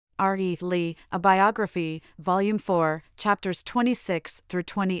R.E. Lee, A Biography, Volume 4, Chapters 26 through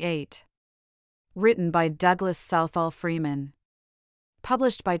 28. Written by Douglas Southall Freeman.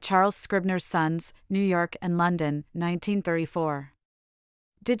 Published by Charles Scribner's Sons, New York and London, 1934.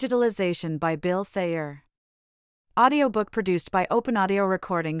 Digitalization by Bill Thayer. Audiobook produced by OpenAudio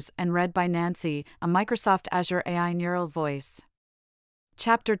Recordings and read by Nancy, a Microsoft Azure AI neural voice.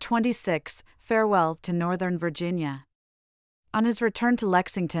 Chapter 26, Farewell to Northern Virginia. On his return to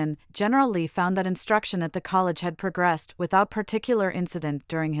Lexington, General Lee found that instruction at the college had progressed without particular incident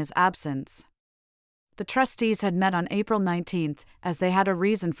during his absence. The trustees had met on April 19, as they had a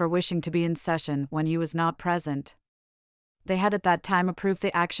reason for wishing to be in session when he was not present. They had at that time approved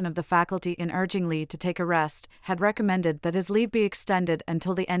the action of the faculty in urging Lee to take a rest, had recommended that his leave be extended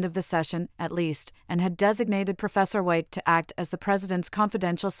until the end of the session, at least, and had designated Professor White to act as the president's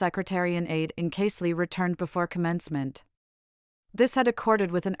confidential secretary and aide in case Lee returned before commencement. This had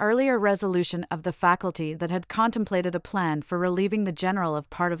accorded with an earlier resolution of the faculty that had contemplated a plan for relieving the general of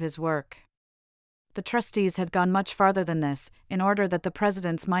part of his work. The trustees had gone much farther than this. In order that the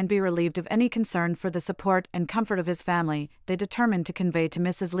president's mind be relieved of any concern for the support and comfort of his family, they determined to convey to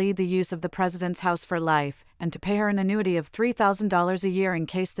Mrs. Lee the use of the president's house for life, and to pay her an annuity of $3,000 a year in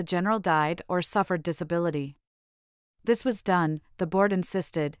case the general died or suffered disability. This was done, the board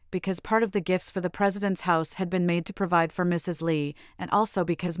insisted, because part of the gifts for the president's house had been made to provide for Mrs. Lee, and also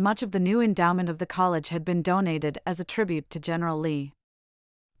because much of the new endowment of the college had been donated as a tribute to General Lee.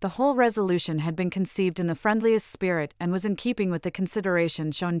 The whole resolution had been conceived in the friendliest spirit and was in keeping with the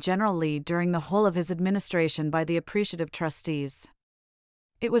consideration shown General Lee during the whole of his administration by the appreciative trustees.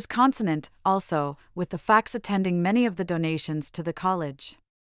 It was consonant, also, with the facts attending many of the donations to the college.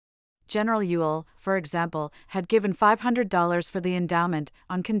 General Ewell, for example, had given $500 for the endowment,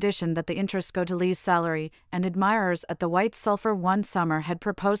 on condition that the interest go to Lee's salary, and admirers at the White Sulphur one summer had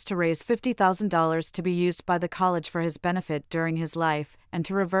proposed to raise $50,000 to be used by the college for his benefit during his life, and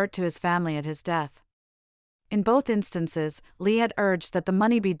to revert to his family at his death. In both instances, Lee had urged that the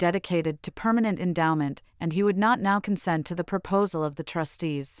money be dedicated to permanent endowment, and he would not now consent to the proposal of the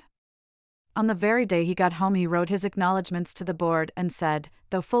trustees. On the very day he got home he wrote his acknowledgments to the board and said,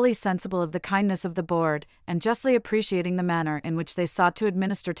 though fully sensible of the kindness of the board, and justly appreciating the manner in which they sought to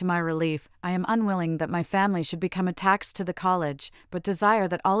administer to my relief, I am unwilling that my family should become a tax to the college, but desire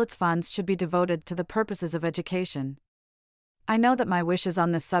that all its funds should be devoted to the purposes of education. I know that my wishes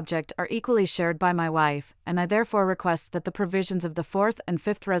on this subject are equally shared by my wife, and I therefore request that the provisions of the 4th and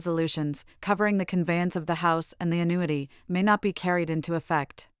 5th resolutions, covering the conveyance of the house and the annuity, may not be carried into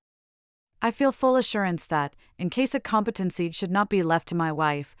effect. I feel full assurance that, in case a competency should not be left to my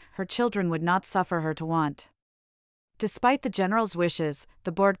wife, her children would not suffer her to want. Despite the general's wishes,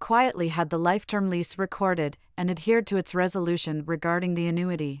 the board quietly had the life-term lease recorded and adhered to its resolution regarding the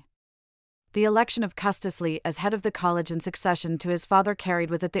annuity. The election of Custis Lee as head of the college in succession to his father carried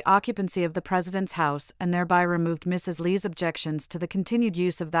with it the occupancy of the president's house and thereby removed Mrs. Lee's objections to the continued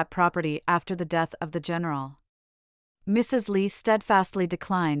use of that property after the death of the general. Mrs. Lee steadfastly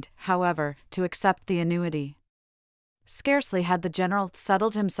declined, however, to accept the annuity. Scarcely had the general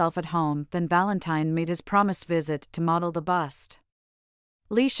settled himself at home than Valentine made his promised visit to model the bust.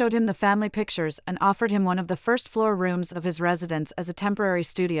 Lee showed him the family pictures and offered him one of the first-floor rooms of his residence as a temporary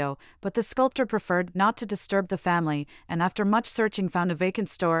studio, but the sculptor preferred not to disturb the family, and after much searching found a vacant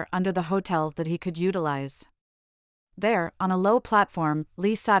store under the hotel that he could utilize. There, on a low platform,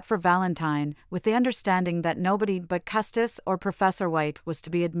 Lee sat for Valentine, with the understanding that nobody but Custis or Professor White was to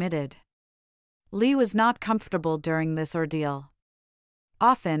be admitted. Lee was not comfortable during this ordeal.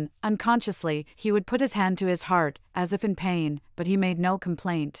 Often, unconsciously, he would put his hand to his heart, as if in pain, but he made no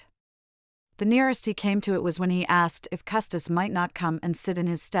complaint. The nearest he came to it was when he asked if Custis might not come and sit in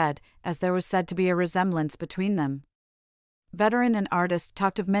his stead, as there was said to be a resemblance between them. Veteran and artist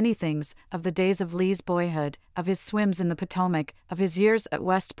talked of many things, of the days of Lee's boyhood, of his swims in the Potomac, of his years at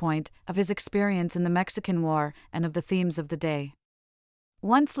West Point, of his experience in the Mexican War, and of the themes of the day.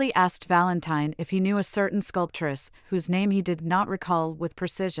 Once Lee asked Valentine if he knew a certain sculptress, whose name he did not recall with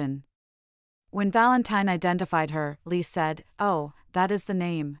precision. When Valentine identified her, Lee said, "Oh, that is the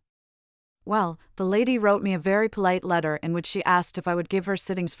name. Well, the lady wrote me a very polite letter in which she asked if I would give her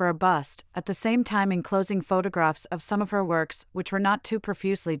sittings for a bust, at the same time enclosing photographs of some of her works which were not too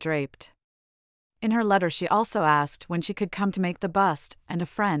profusely draped. In her letter she also asked when she could come to make the bust, and a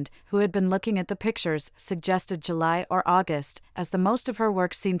friend, who had been looking at the pictures, suggested July or August, as the most of her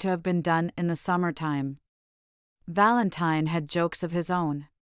work seemed to have been done in the summertime. Valentine had jokes of his own.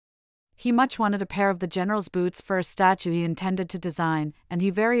 He much wanted a pair of the general's boots for a statue he intended to design, and he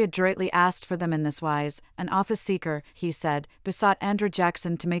very adroitly asked for them in this wise. An office seeker, he said, besought Andrew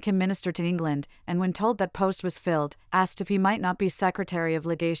Jackson to make him minister to England, and when told that post was filled, asked if he might not be Secretary of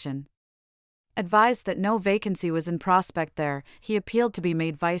Legation. Advised that no vacancy was in prospect there, he appealed to be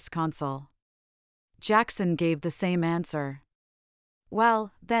made vice-consul. Jackson gave the same answer.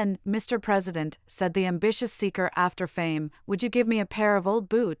 "Well, then, Mr. President," said the ambitious seeker after fame, "would you give me a pair of old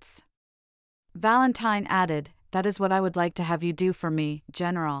boots?" Valentine added, "That is what I would like to have you do for me,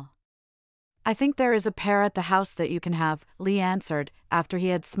 General." "I think there is a pair at the house that you can have," Lee answered, after he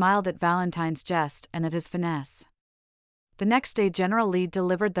had smiled at Valentine's jest and at his finesse. The next day General Lee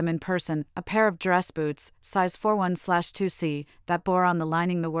delivered them in person, a pair of dress boots, size 41/2C, that bore on the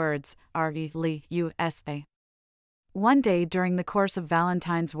lining the words, R.E. Lee, U.S.A. One day during the course of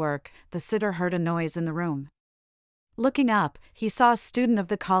Valentine's work, the sitter heard a noise in the room. Looking up, he saw a student of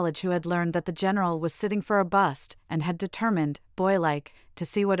the college who had learned that the general was sitting for a bust, and had determined, boylike, to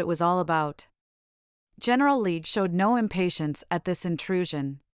see what it was all about. General Lee showed no impatience at this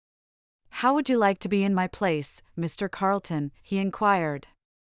intrusion. "How would you like to be in my place, Mr. Carleton?" he inquired.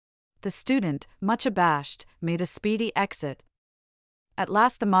 The student, much abashed, made a speedy exit. At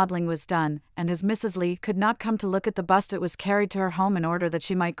last the modeling was done, and as Mrs. Lee could not come to look at the bust, it was carried to her home in order that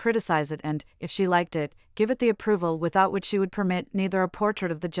she might criticize it and, if she liked it, give it the approval without which she would permit neither a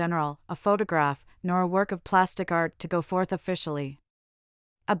portrait of the general, a photograph, nor a work of plastic art to go forth officially.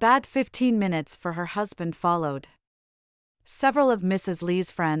 A bad 15 minutes for her husband followed. Several of Mrs.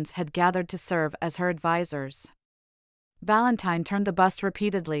 Lee's friends had gathered to serve as her advisers. Valentine turned the bust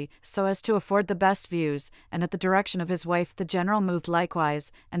repeatedly, so as to afford the best views, and at the direction of his wife the general moved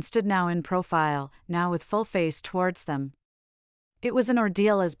likewise, and stood now in profile, now with full face towards them. It was an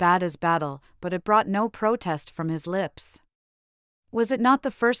ordeal as bad as battle, but it brought no protest from his lips. Was it not the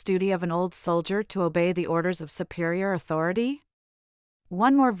first duty of an old soldier to obey the orders of superior authority?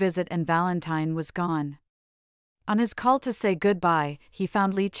 One more visit and Valentine was gone. On his call to say good-bye, he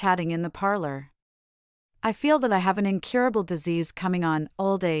found Lee chatting in the parlor. "I feel that I have an incurable disease coming on,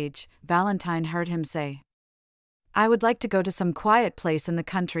 old age," Valentine heard him say. "I would like to go to some quiet place in the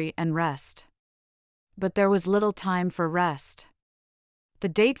country and rest." But there was little time for rest. The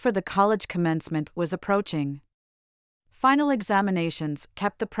date for the college commencement was approaching. Final examinations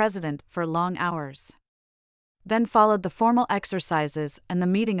kept the president for long hours. Then followed the formal exercises and the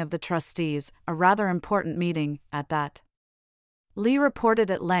meeting of the trustees, a rather important meeting, at that. Lee reported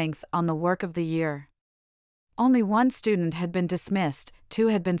at length on the work of the year. Only one student had been dismissed, 2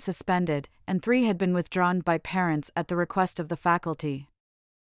 had been suspended, and 3 had been withdrawn by parents at the request of the faculty.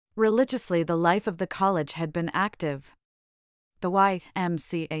 Religiously, the life of the college had been active. The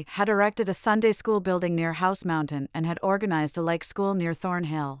YMCA had erected a Sunday school building near House Mountain and had organized a like school near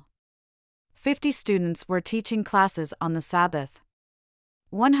Thornhill. 50 students were teaching classes on the Sabbath.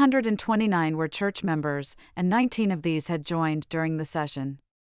 129 were church members, and 19 of these had joined during the session.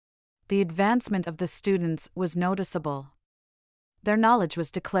 The advancement of the students was noticeable. Their knowledge was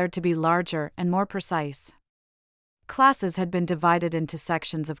declared to be larger and more precise. Classes had been divided into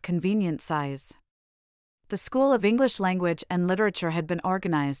sections of convenient size. The School of English Language and Literature had been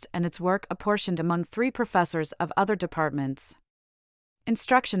organized and its work apportioned among 3 professors of other departments.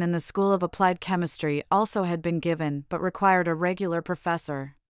 Instruction in the School of Applied Chemistry also had been given but required a regular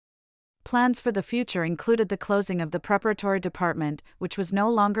professor. Plans for the future included the closing of the preparatory department, which was no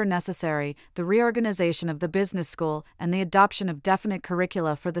longer necessary, the reorganization of the business school, and the adoption of definite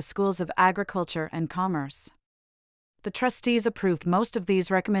curricula for the schools of agriculture and commerce. The trustees approved most of these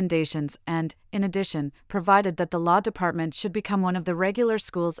recommendations and, in addition, provided that the law department should become one of the regular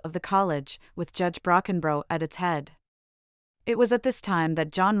schools of the college, with Judge Brockenbrough at its head. It was at this time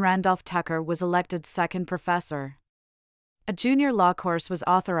that John Randolph Tucker was elected second professor. A junior law course was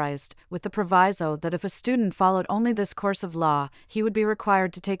authorized, with the proviso that if a student followed only this course of law, he would be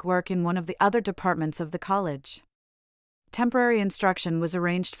required to take work in one of the other departments of the college. Temporary instruction was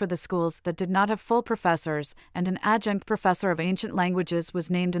arranged for the schools that did not have full professors, and an adjunct professor of ancient languages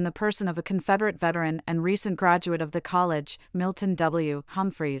was named in the person of a Confederate veteran and recent graduate of the college, Milton W.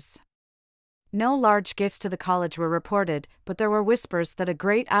 Humphreys. No large gifts to the college were reported, but there were whispers that a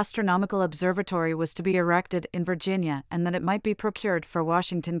great astronomical observatory was to be erected in Virginia and that it might be procured for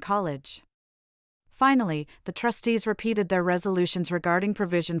Washington College. Finally, the trustees repeated their resolutions regarding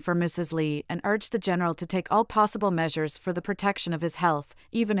provision for Mrs. Lee and urged the general to take all possible measures for the protection of his health,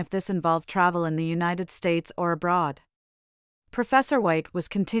 even if this involved travel in the United States or abroad. Professor White was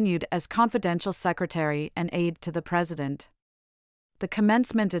continued as confidential secretary and aide to the president. The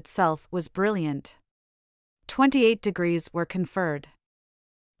commencement itself was brilliant. 28 degrees were conferred.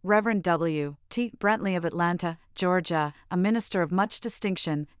 Reverend W. T. Brentley of Atlanta, Georgia, a minister of much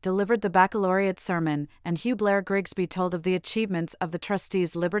distinction, delivered the baccalaureate sermon, and Hugh Blair Grigsby told of the achievements of the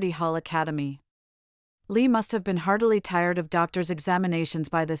trustees' Liberty Hall Academy. Lee must have been heartily tired of doctors' examinations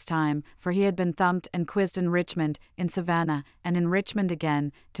by this time, for he had been thumped and quizzed in Richmond, in Savannah, and in Richmond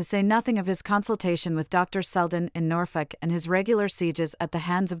again, to say nothing of his consultation with Dr. Selden in Norfolk and his regular sieges at the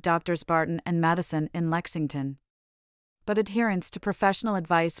hands of Drs. Barton and Madison in Lexington. But adherence to professional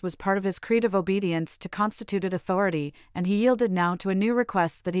advice was part of his creed of obedience to constituted authority, and he yielded now to a new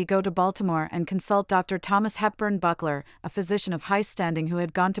request that he go to Baltimore and consult Dr. Thomas Hepburn Buckler, a physician of high standing who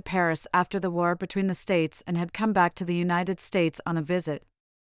had gone to Paris after the war between the states and had come back to the United States on a visit.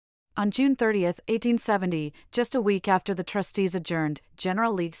 On June 30, 1870, just a week after the trustees adjourned,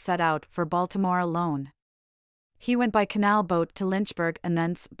 General Lee set out for Baltimore alone. He went by canal boat to Lynchburg and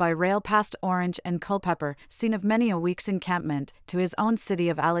thence by rail past Orange and Culpeper, scene of many a week's encampment, to his own city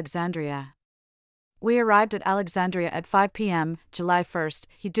of Alexandria. We arrived at Alexandria at 5 p.m., July 1st,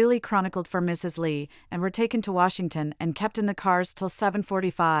 he duly chronicled for Mrs. Lee, and were taken to Washington and kept in the cars till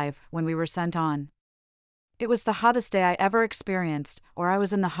 7:45, when we were sent on. It was the hottest day I ever experienced, or I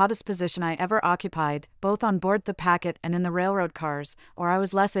was in the hottest position I ever occupied, both on board the packet and in the railroad cars, or I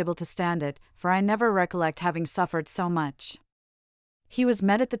was less able to stand it, for I never recollect having suffered so much. He was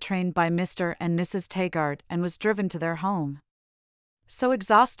met at the train by Mr. and Mrs. Taggart and was driven to their home. So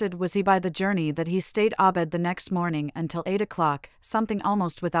exhausted was he by the journey that he stayed abed the next morning until 8 o'clock, something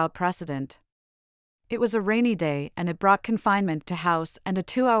almost without precedent. It was a rainy day, and it brought confinement to house and a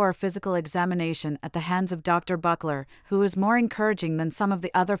 2-hour physical examination at the hands of Dr. Buckler, who was more encouraging than some of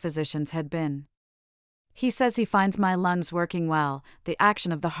the other physicians had been. He says he finds my lungs working well, the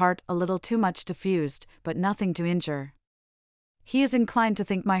action of the heart a little too much diffused, but nothing to injure. He is inclined to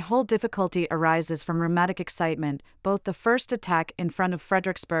think my whole difficulty arises from rheumatic excitement, both the first attack in front of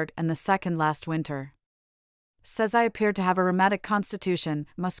Fredericksburg and the second last winter. Says I appear to have a rheumatic constitution,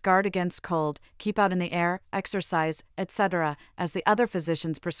 must guard against cold, keep out in the air, exercise, etc., as the other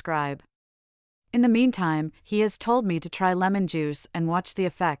physicians prescribe. In the meantime, he has told me to try lemon juice and watch the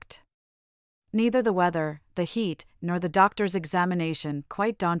effect. Neither the weather, the heat, nor the doctor's examination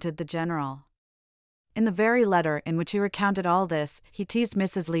quite daunted the general. In the very letter in which he recounted all this, he teased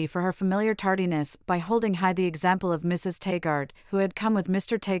Mrs. Lee for her familiar tardiness by holding high the example of Mrs. Taggart, who had come with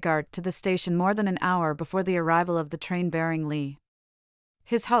Mr. Taggart to the station more than an hour before the arrival of the train bearing Lee.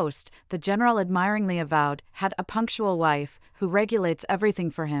 His host, the general admiringly avowed, had a punctual wife, who regulates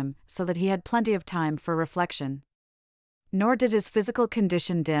everything for him, so that he had plenty of time for reflection. Nor did his physical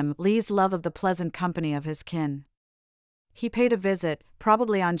condition dim Lee's love of the pleasant company of his kin. He paid a visit,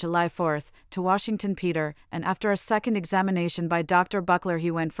 probably on July 4th, to Washington Peter, and after a second examination by Dr. Buckler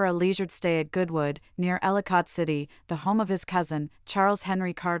he went for a leisured stay at Goodwood, near Ellicott City, the home of his cousin, Charles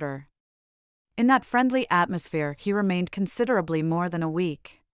Henry Carter. In that friendly atmosphere he remained considerably more than a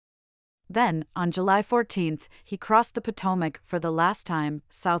week. Then, on July 14th, he crossed the Potomac for the last time,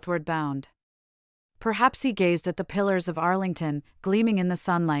 southward bound. Perhaps he gazed at the pillars of Arlington, gleaming in the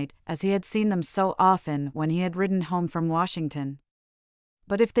sunlight, as he had seen them so often when he had ridden home from Washington.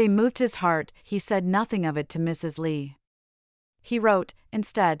 But if they moved his heart, he said nothing of it to Mrs. Lee. He wrote,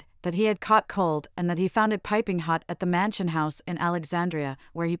 instead, that he had caught cold and that he found it piping hot at the Mansion House in Alexandria,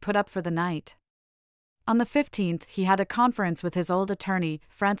 where he put up for the night. On the 15th he had a conference with his old attorney,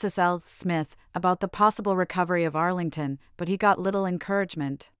 Francis L. Smith, about the possible recovery of Arlington, but he got little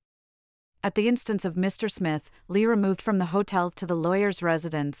encouragement. At the instance of Mr. Smith, Lee removed from the hotel to the lawyer's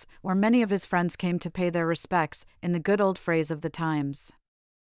residence, where many of his friends came to pay their respects, in the good old phrase of the times.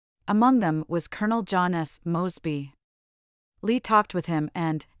 Among them was Colonel John S. Mosby. Lee talked with him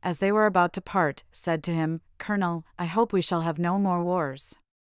and, as they were about to part, said to him, "Colonel, I hope we shall have no more wars."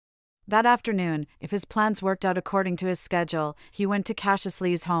 That afternoon, if his plans worked out according to his schedule, he went to Cassius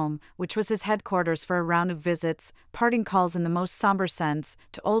Lee's home, which was his headquarters, for a round of visits, parting calls in the most somber sense,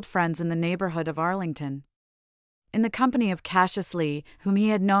 to old friends in the neighborhood of Arlington. In the company of Cassius Lee, whom he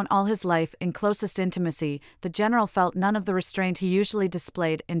had known all his life in closest intimacy, the general felt none of the restraint he usually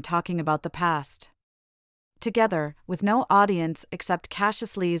displayed in talking about the past. Together, with no audience except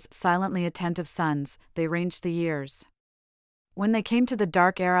Cassius Lee's silently attentive sons, they ranged the years. When they came to the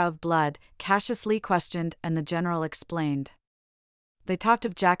dark era of blood, Cassius Lee questioned and the general explained. They talked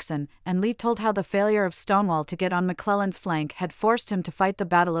of Jackson, and Lee told how the failure of Stonewall to get on McClellan's flank had forced him to fight the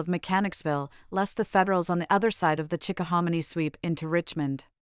Battle of Mechanicsville, lest the Federals on the other side of the Chickahominy sweep into Richmond.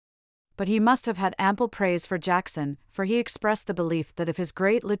 But he must have had ample praise for Jackson, for he expressed the belief that if his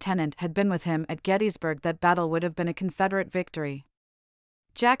great lieutenant had been with him at Gettysburg that battle would have been a Confederate victory.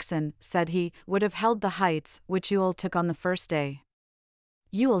 Jackson, said he, would have held the heights which Ewell took on the first day.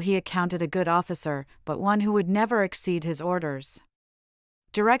 Ewell he accounted a good officer, but one who would never exceed his orders.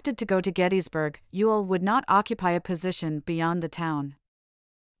 Directed to go to Gettysburg, Ewell would not occupy a position beyond the town.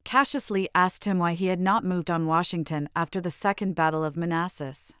 Cassius Lee asked him why he had not moved on Washington after the Second Battle of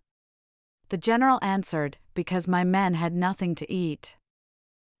Manassas. The general answered, "Because my men had nothing to eat.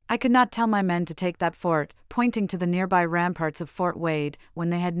 I could not tell my men to take that fort," pointing to the nearby ramparts of Fort Wade, "when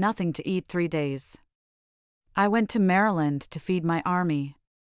they had nothing to eat 3 days. I went to Maryland to feed my army."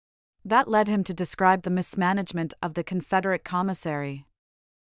 That led him to describe the mismanagement of the Confederate commissary.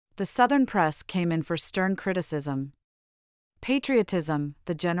 The Southern press came in for stern criticism. Patriotism,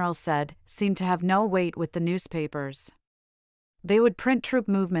 the general said, seemed to have no weight with the newspapers. They would print troop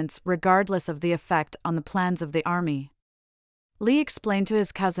movements regardless of the effect on the plans of the army. Lee explained to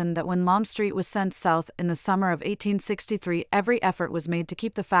his cousin that when Longstreet was sent south in the summer of 1863, every effort was made to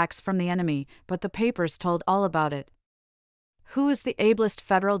keep the facts from the enemy, but the papers told all about it. Who was the ablest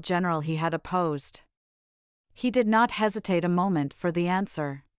Federal general he had opposed? He did not hesitate a moment for the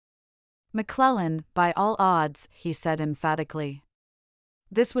answer. "McClellan, by all odds," he said emphatically.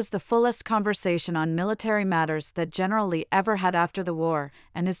 This was the fullest conversation on military matters that General Lee ever had after the war,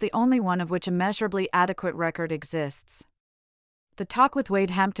 and is the only one of which a measurably adequate record exists. The talk with Wade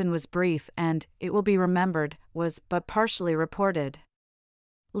Hampton was brief and, it will be remembered, was but partially reported.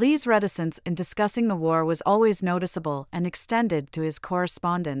 Lee's reticence in discussing the war was always noticeable and extended to his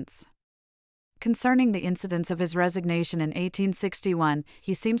correspondence. Concerning the incidents of his resignation in 1861,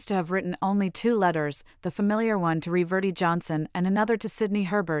 he seems to have written only 2 letters, the familiar one to Reverdy Johnson and another to Sidney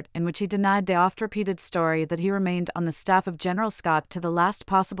Herbert, in which he denied the oft-repeated story that he remained on the staff of General Scott to the last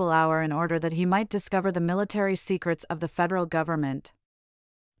possible hour in order that he might discover the military secrets of the federal government.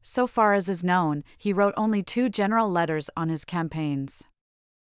 So far as is known, he wrote only 2 general letters on his campaigns.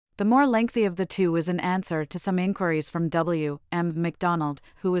 The more lengthy of the 2 was an answer to some inquiries from W. M. MacDonald,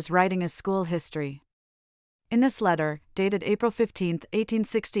 who was writing a school history. In this letter, dated April 15,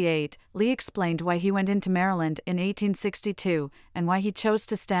 1868, Lee explained why he went into Maryland in 1862, and why he chose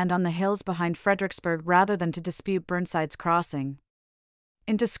to stand on the hills behind Fredericksburg rather than to dispute Burnside's crossing.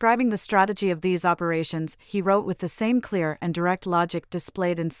 In describing the strategy of these operations, he wrote with the same clear and direct logic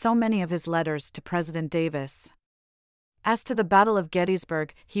displayed in so many of his letters to President Davis. As to the Battle of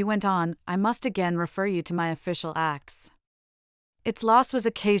Gettysburg, he went on, "I must again refer you to my official acts. Its loss was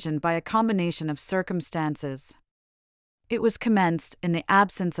occasioned by a combination of circumstances. It was commenced in the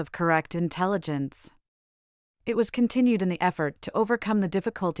absence of correct intelligence. It was continued in the effort to overcome the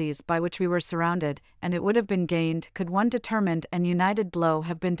difficulties by which we were surrounded, and it would have been gained could one determined and united blow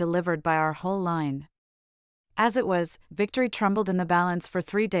have been delivered by our whole line. As it was, victory trembled in the balance for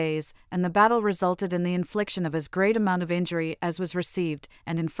 3 days, and the battle resulted in the infliction of as great amount of injury as was received,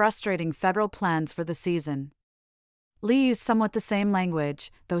 and in frustrating Federal plans for the season." Lee used somewhat the same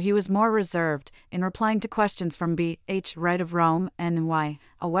language, though he was more reserved, in replying to questions from B. H. Wright of Rome, N.Y.,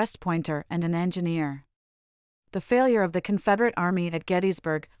 a West Pointer and an engineer. The failure of the Confederate Army at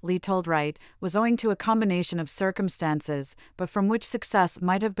Gettysburg, Lee told Wright, was owing to a combination of circumstances, but from which success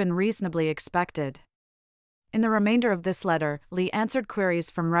might have been reasonably expected. In the remainder of this letter, Lee answered queries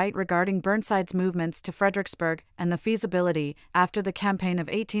from Wright regarding Burnside's movements to Fredericksburg and the feasibility, after the campaign of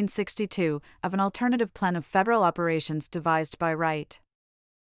 1862, of an alternative plan of Federal operations devised by Wright.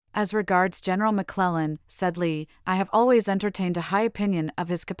 "As regards General McClellan," said Lee, "I have always entertained a high opinion of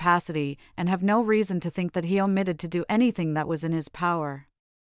his capacity, and have no reason to think that he omitted to do anything that was in his power."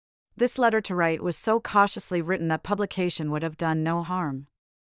 This letter to Wright was so cautiously written that publication would have done no harm.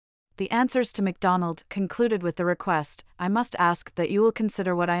 The answers to MacDonald concluded with the request, "I must ask that you will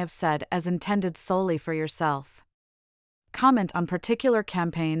consider what I have said as intended solely for yourself." Comment on particular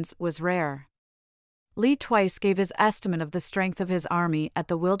campaigns was rare. Lee twice gave his estimate of the strength of his army at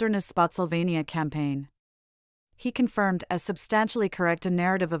the Wilderness Spotsylvania campaign. He confirmed as substantially correct a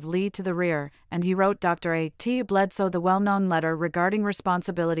narrative of Lee to the rear, and he wrote Dr. A. T. Bledsoe the well-known letter regarding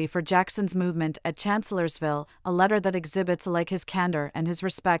responsibility for Jackson's movement at Chancellorsville, a letter that exhibits alike his candor and his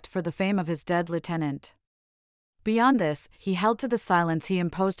respect for the fame of his dead lieutenant. Beyond this, he held to the silence he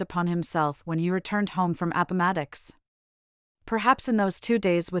imposed upon himself when he returned home from Appomattox. Perhaps in those 2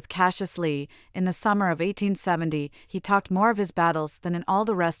 days with Cassius Lee, in the summer of 1870, he talked more of his battles than in all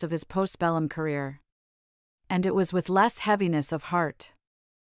the rest of his postbellum career. And it was with less heaviness of heart.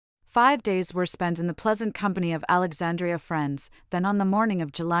 5 days were spent in the pleasant company of Alexandria friends, then on the morning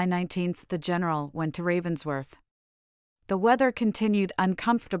of July 19 the general went to Ravensworth. The weather continued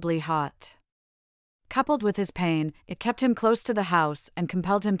uncomfortably hot. Coupled with his pain, it kept him close to the house and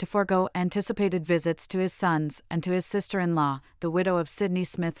compelled him to forego anticipated visits to his sons and to his sister-in-law, the widow of Sidney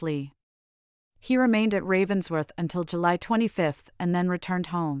Smith Lee. He remained at Ravensworth until July 25 and then returned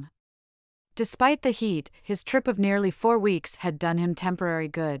home. Despite the heat, his trip of nearly 4 weeks had done him temporary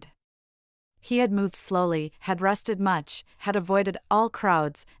good. He had moved slowly, had rested much, had avoided all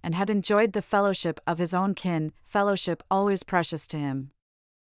crowds, and had enjoyed the fellowship of his own kin, fellowship always precious to him.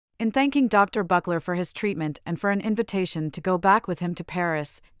 In thanking Dr. Buckler for his treatment and for an invitation to go back with him to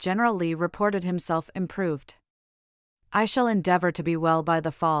Paris, General Lee reported himself improved. "I shall endeavor to be well by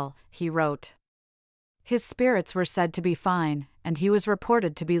the fall," he wrote. His spirits were said to be fine, and he was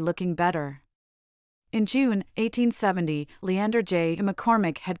reported to be looking better. In June 1870, Leander J.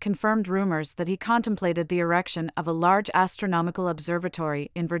 McCormick had confirmed rumors that he contemplated the erection of a large astronomical observatory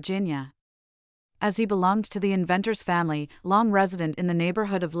in Virginia. As he belonged to the inventor's family, long resident in the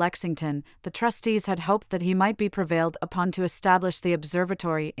neighborhood of Lexington, the trustees had hoped that he might be prevailed upon to establish the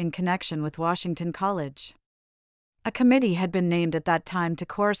observatory in connection with Washington College. A committee had been named at that time to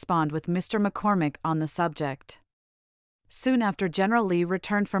correspond with Mr. McCormick on the subject. Soon after General Lee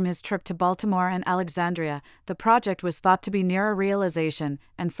returned from his trip to Baltimore and Alexandria, the project was thought to be near a realization,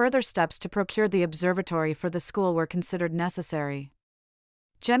 and further steps to procure the observatory for the school were considered necessary.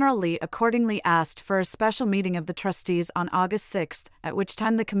 General Lee accordingly asked for a special meeting of the trustees on August 6, at which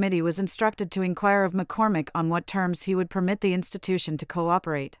time the committee was instructed to inquire of McCormick on what terms he would permit the institution to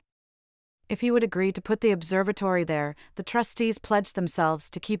cooperate. If he would agree to put the observatory there, the trustees pledged themselves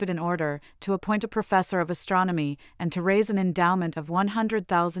to keep it in order, to appoint a professor of astronomy, and to raise an endowment of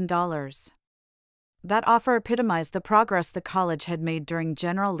 $100,000. That offer epitomized the progress the college had made during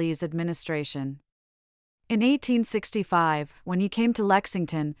General Lee's administration. In 1865, when he came to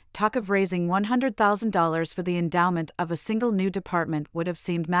Lexington, talk of raising $100,000 for the endowment of a single new department would have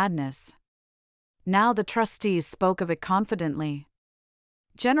seemed madness. Now the trustees spoke of it confidently.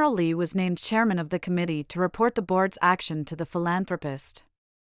 General Lee was named chairman of the committee to report the board's action to the philanthropist.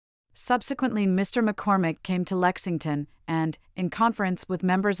 Subsequently, Mr. McCormick came to Lexington and, in conference with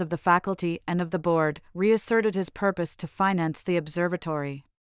members of the faculty and of the board, reasserted his purpose to finance the observatory.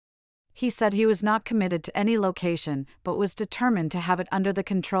 He said he was not committed to any location, but was determined to have it under the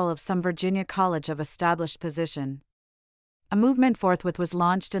control of some Virginia college of established position. A movement forthwith was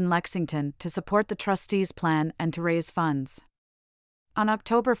launched in Lexington to support the trustees' plan and to raise funds. On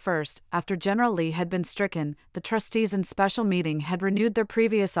October 1, after General Lee had been stricken, the trustees in special meeting had renewed their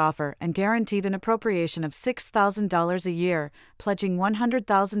previous offer and guaranteed an appropriation of $6,000 a year, pledging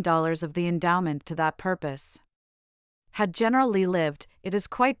 $100,000 of the endowment to that purpose. Had General Lee lived, it is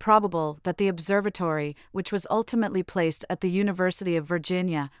quite probable that the observatory, which was ultimately placed at the University of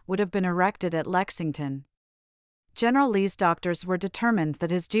Virginia, would have been erected at Lexington. General Lee's doctors were determined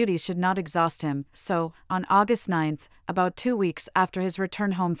that his duties should not exhaust him, so, on August 9, about 2 weeks after his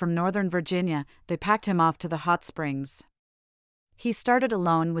return home from Northern Virginia, they packed him off to the hot springs. He started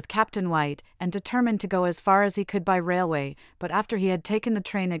alone with Captain White and determined to go as far as he could by railway, but after he had taken the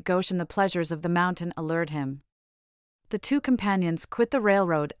train at Goshen, the pleasures of the mountain allured him. The two companions quit the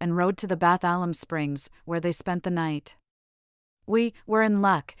railroad and rode to the Bath Alum Springs, where they spent the night. "We were in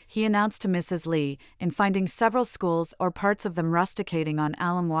luck," he announced to Mrs. Lee, in finding several schools or parts of them rusticating on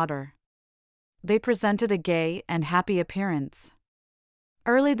alum water. They presented a gay and happy appearance.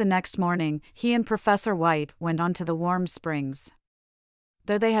 Early the next morning, he and Professor White went on to the warm springs.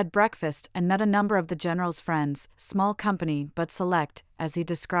 There they had breakfast and met a number of the General's friends, small company but select, as he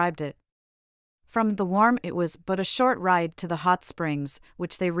described it. From the warm it was but a short ride to the hot springs,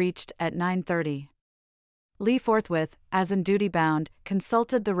 which they reached at 9:30. Lee forthwith, as in duty bound,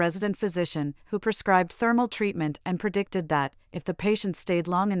 consulted the resident physician, who prescribed thermal treatment and predicted that, if the patient stayed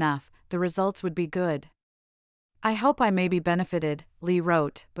long enough, the results would be good. "I hope I may be benefited," Lee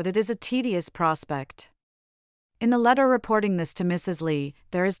wrote, "but it is a tedious prospect." In the letter reporting this to Mrs. Lee,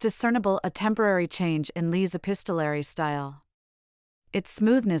 there is discernible a temporary change in Lee's epistolary style. Its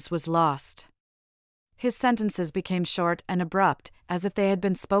smoothness was lost. His sentences became short and abrupt, as if they had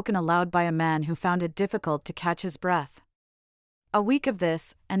been spoken aloud by a man who found it difficult to catch his breath. A week of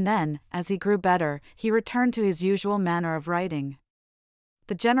this, and then, as he grew better, he returned to his usual manner of writing.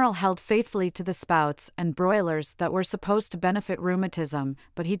 The General held faithfully to the spouts and broilers that were supposed to benefit rheumatism,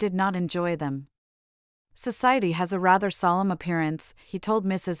 but he did not enjoy them. "Society has a rather solemn appearance," he told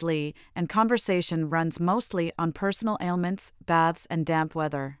Mrs. Lee, "and conversation runs mostly on personal ailments, baths, and damp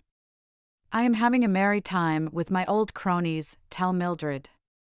weather. I am having a merry time with my old cronies, tell Mildred.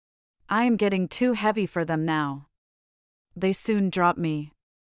 I am getting too heavy for them now. They soon drop me.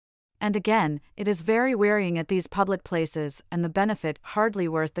 And again, it is very wearying at these public places, and the benefit hardly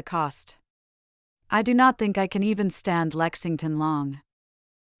worth the cost. I do not think I can even stand Lexington long."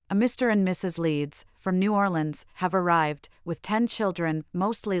 A Mr. and Mrs. Leeds, from New Orleans, have arrived, with 10 children,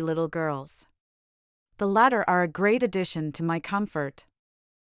 mostly little girls. The latter are a great addition to my comfort."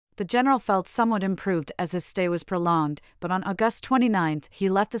 The general felt somewhat improved as his stay was prolonged, but on August 29 he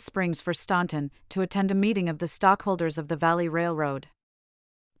left the Springs for Staunton to attend a meeting of the stockholders of the Valley Railroad.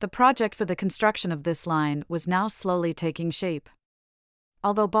 The project for the construction of this line was now slowly taking shape.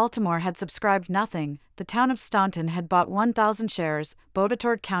 Although Baltimore had subscribed nothing, the town of Staunton had bought 1,000 shares,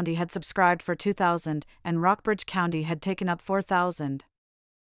 Botetourt County had subscribed for 2,000, and Rockbridge County had taken up 4,000.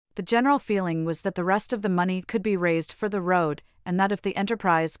 The general feeling was that the rest of the money could be raised for the road, and that if the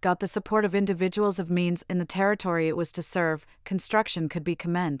enterprise got the support of individuals of means in the territory it was to serve, construction could be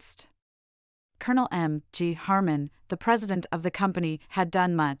commenced. Colonel M. G. Harmon, the president of the company, had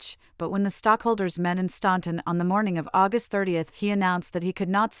done much, but when the stockholders met in Staunton on the morning of August 30, he announced that he could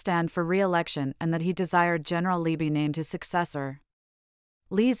not stand for re-election and that he desired General Lee be named his successor.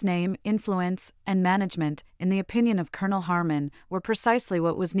 Lee's name, influence, and management, in the opinion of Colonel Harmon, were precisely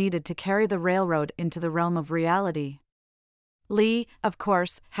what was needed to carry the railroad into the realm of reality. Lee, of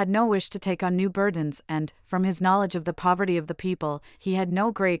course, had no wish to take on new burdens and, from his knowledge of the poverty of the people, he had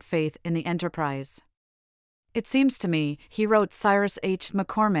no great faith in the enterprise. "It seems to me," he wrote Cyrus H.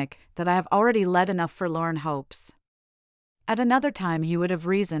 McCormick, "that I have already led enough forlorn hopes." At another time he would have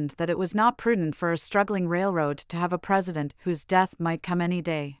reasoned that it was not prudent for a struggling railroad to have a president whose death might come any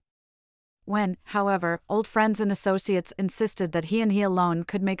day. When, however, old friends and associates insisted that he and he alone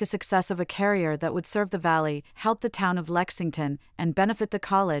could make a success of a carrier that would serve the valley, help the town of Lexington, and benefit the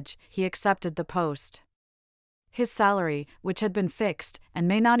college, he accepted the post. His salary, which had been fixed, and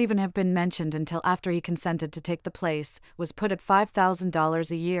may not even have been mentioned until after he consented to take the place, was put at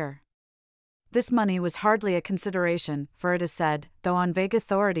 $5,000 a year. This money was hardly a consideration, for it is said, though on vague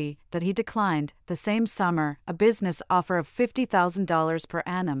authority, that he declined, the same summer, a business offer of $50,000 per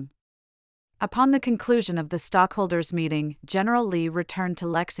annum. Upon the conclusion of the stockholders' meeting, General Lee returned to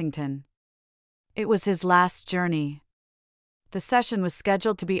Lexington. It was his last journey. The session was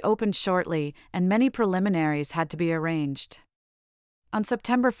scheduled to be opened shortly, and many preliminaries had to be arranged. On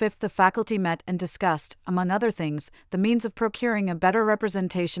September 5 the faculty met and discussed, among other things, the means of procuring a better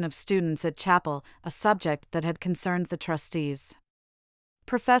representation of students at chapel, a subject that had concerned the trustees.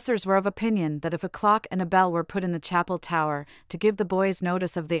 Professors were of opinion that if a clock and a bell were put in the chapel tower, to give the boys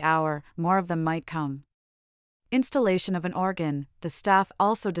notice of the hour, more of them might come. Installation of an organ, the staff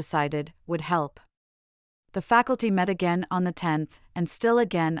also decided, would help. The faculty met again on the 10th, and still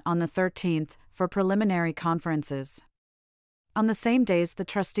again on the 13th, for preliminary conferences. On the same days the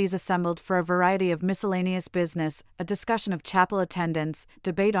trustees assembled for a variety of miscellaneous business, a discussion of chapel attendance,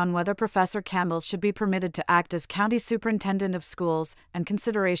 debate on whether Professor Campbell should be permitted to act as county superintendent of schools, and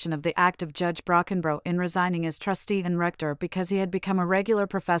consideration of the act of Judge Brockenbrough in resigning as trustee and rector because he had become a regular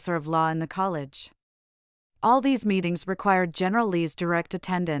professor of law in the college. All these meetings required General Lee's direct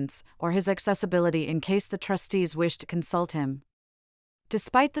attendance, or his accessibility in case the trustees wished to consult him.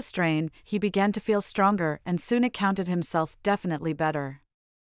 Despite the strain, he began to feel stronger and soon accounted himself definitely better.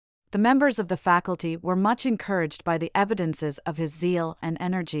 The members of the faculty were much encouraged by the evidences of his zeal and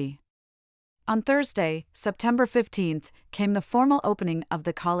energy. On Thursday, September 15, came the formal opening of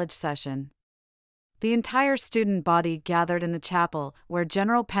the college session. The entire student body gathered in the chapel, where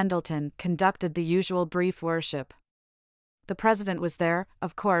General Pendleton conducted the usual brief worship. The president was there,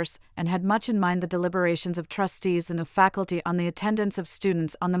 of course, and had much in mind the deliberations of trustees and of faculty on the attendance of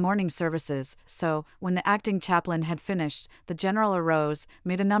students on the morning services, so, when the acting chaplain had finished, the general arose,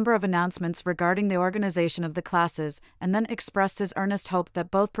 made a number of announcements regarding the organization of the classes, and then expressed his earnest hope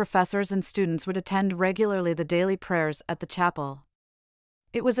that both professors and students would attend regularly the daily prayers at the chapel.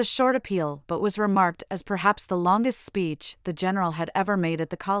 It was a short appeal, but was remarked as perhaps the longest speech the general had ever made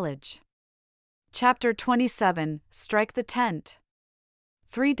at the college. Chapter 27, Strike the Tent.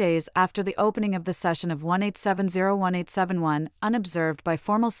 3 days after the opening of the session of 1870-1871, unobserved by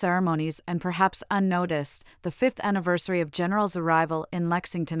formal ceremonies and perhaps unnoticed, the 5th anniversary of General's arrival in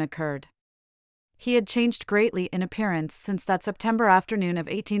Lexington occurred. He had changed greatly in appearance since that September afternoon of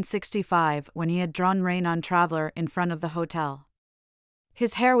 1865 when he had drawn rein on Traveler in front of the hotel.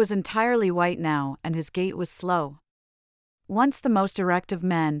 His hair was entirely white now, and his gait was slow. Once the most erect of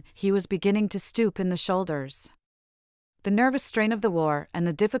men, he was beginning to stoop in the shoulders. The nervous strain of the war and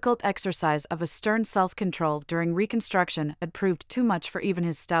the difficult exercise of a stern self-control during Reconstruction had proved too much for even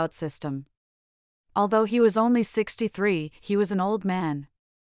his stout system. Although he was only 63, he was an old man.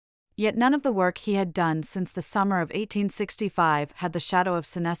 Yet none of the work he had done since the summer of 1865 had the shadow of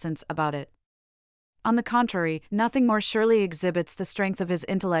senescence about it. On the contrary, nothing more surely exhibits the strength of his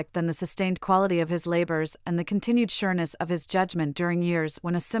intellect than the sustained quality of his labors and the continued sureness of his judgment during years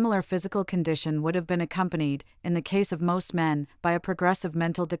when a similar physical condition would have been accompanied, in the case of most men, by a progressive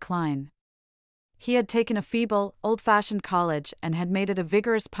mental decline. He had taken a feeble, old-fashioned college and had made it a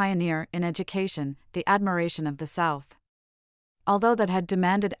vigorous pioneer in education, the admiration of the South. Although that had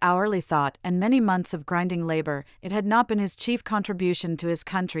demanded hourly thought and many months of grinding labor, it had not been his chief contribution to his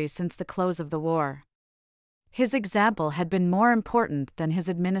country since the close of the war. His example had been more important than his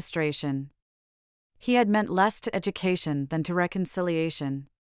administration. He had meant less to education than to reconciliation.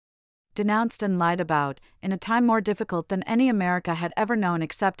 Denounced and lied about, in a time more difficult than any America had ever known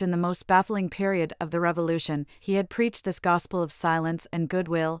except in the most baffling period of the Revolution, he had preached this gospel of silence and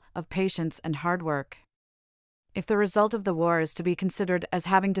goodwill, of patience and hard work. If the result of the war is to be considered as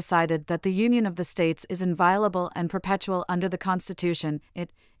having decided that the Union of the States is inviolable and perpetual under the Constitution,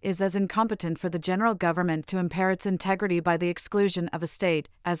 it is as incompetent for the general government to impair its integrity by the exclusion of a state,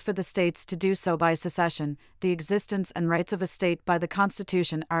 as for the states to do so by secession. The existence and rights of a state by the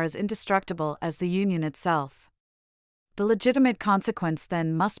Constitution are as indestructible as the Union itself. The legitimate consequence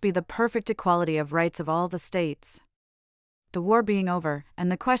then must be the perfect equality of rights of all the states. The war being over,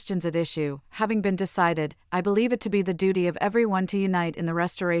 and the questions at issue having been decided, I believe it to be the duty of every one to unite in the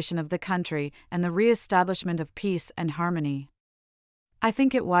restoration of the country and the re-establishment of peace and harmony. I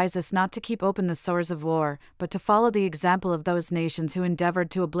think it wisest not to keep open the sores of war, but to follow the example of those nations who endeavored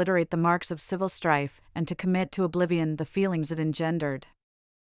to obliterate the marks of civil strife, and to commit to oblivion the feelings it engendered.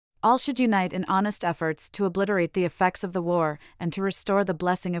 All should unite in honest efforts to obliterate the effects of the war, and to restore the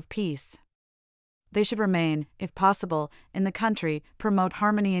blessing of peace. They should remain, if possible, in the country, promote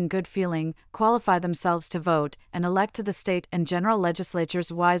harmony and good feeling, qualify themselves to vote, and elect to the state and general legislatures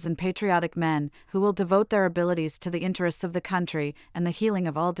wise and patriotic men, who will devote their abilities to the interests of the country and the healing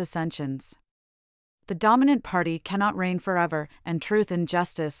of all dissensions. The dominant party cannot reign forever, and truth and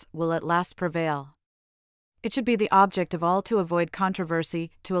justice will at last prevail. It should be the object of all to avoid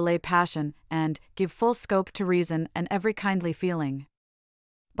controversy, to allay passion, and give full scope to reason and every kindly feeling.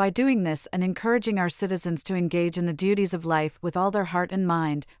 By doing this and encouraging our citizens to engage in the duties of life with all their heart and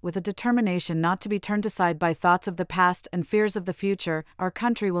mind, with a determination not to be turned aside by thoughts of the past and fears of the future, our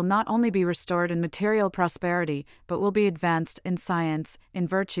country will not only be restored in material prosperity, but will be advanced in science, in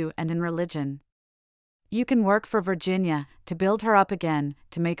virtue, and in religion. You can work for Virginia, to build her up again,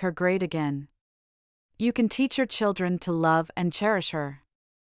 to make her great again. You can teach your children to love and cherish her.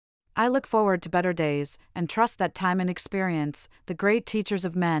 I look forward to better days, and trust that time and experience, the great teachers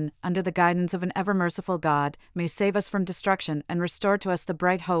of men, under the guidance of an ever-merciful God, may save us from destruction and restore to us the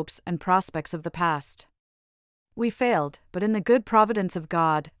bright hopes and prospects of the past. We failed, but in the good providence of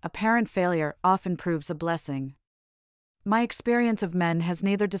God, apparent failure often proves a blessing. My experience of men has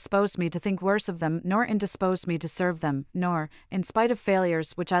neither disposed me to think worse of them nor indisposed me to serve them, nor, in spite of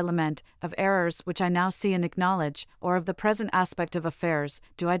failures which I lament, of errors which I now see and acknowledge, or of the present aspect of affairs,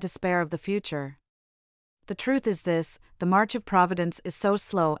 do I despair of the future. The truth is this: the march of Providence is so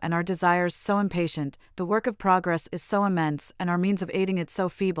slow and our desires so impatient, the work of progress is so immense and our means of aiding it so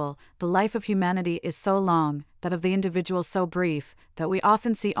feeble, the life of humanity is so long, that of the individual so brief, that we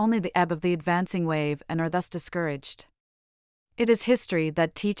often see only the ebb of the advancing wave and are thus discouraged. It is history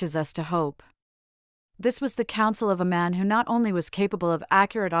that teaches us to hope. This was the counsel of a man who not only was capable of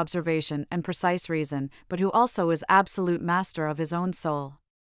accurate observation and precise reason, but who also was absolute master of his own soul.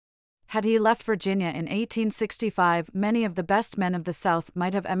 Had he left Virginia in 1865, many of the best men of the South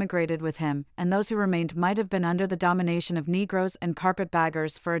might have emigrated with him, and those who remained might have been under the domination of Negroes and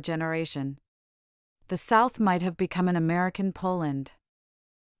carpetbaggers for a generation. The South might have become an American Poland.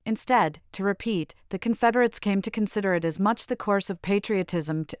 Instead, to repeat, the Confederates came to consider it as much the course of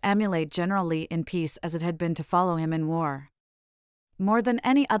patriotism to emulate General Lee in peace as it had been to follow him in war. More than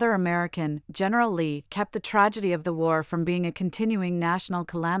any other American, General Lee kept the tragedy of the war from being a continuing national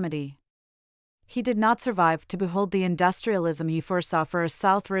calamity. He did not survive to behold the industrialism he foresaw for a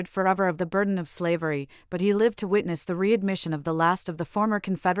South rid forever of the burden of slavery, but he lived to witness the readmission of the last of the former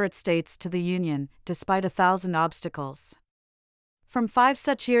Confederate states to the Union, despite 1,000 obstacles. From 5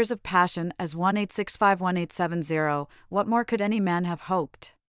 such years of passion as 1865-1870, what more could any man have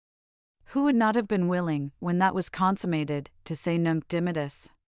hoped? Who would not have been willing, when that was consummated, to say nunc dimittis?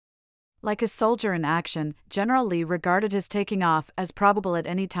 Like a soldier in action, General Lee regarded his taking off as probable at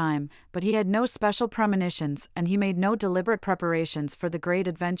any time, but he had no special premonitions and he made no deliberate preparations for the great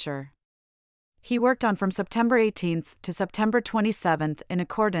adventure. He worked on from September 18th to September 27th in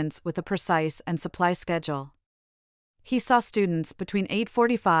accordance with a precise and supply schedule. He saw students between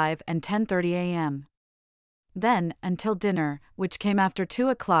 8:45 and 10:30 a.m. Then, until dinner, which came after 2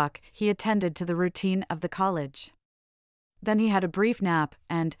 o'clock, he attended to the routine of the college. Then he had a brief nap,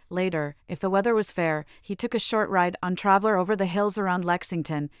 and, later, if the weather was fair, he took a short ride on traveler over the hills around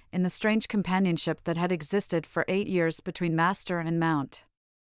Lexington, in the strange companionship that had existed for 8 years between master and mount.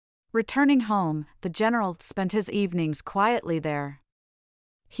 Returning home, the general spent his evenings quietly there.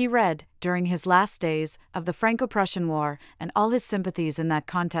 He read, during his last days, of the Franco-Prussian War, and all his sympathies in that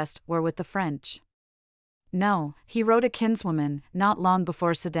contest were with the French. No, he wrote a kinswoman, not long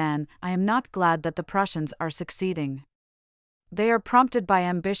before Sedan, I am not glad that the Prussians are succeeding. They are prompted by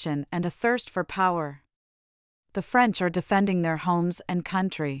ambition and a thirst for power. The French are defending their homes and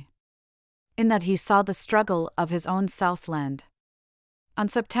country. In that he saw the struggle of his own Southland. On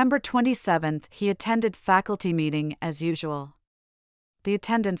September 27, he attended faculty meeting as usual. The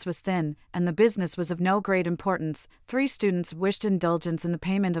attendance was thin, and the business was of no great importance. 3 students wished indulgence in the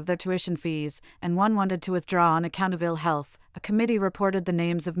payment of their tuition fees, and 1 wanted to withdraw on account of ill health. A committee reported the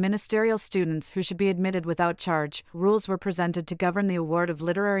names of ministerial students who should be admitted without charge. Rules were presented to govern the award of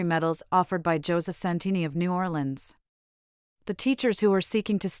literary medals offered by Joseph Santini of New Orleans. The teachers who were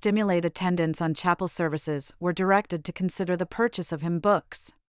seeking to stimulate attendance on chapel services were directed to consider the purchase of hymn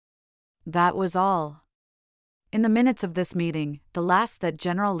books. That was all. In the minutes of this meeting, the last that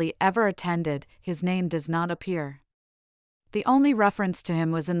General Lee ever attended, his name does not appear. The only reference to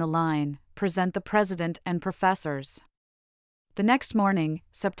him was in the line, present the president and professors. The next morning,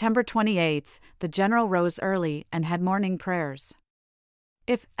 September 28, the general rose early and had morning prayers.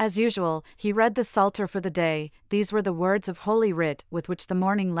 If, as usual, he read the Psalter for the day, these were the words of Holy Writ with which the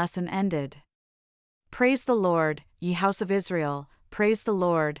morning lesson ended. Praise the Lord, ye house of Israel, praise the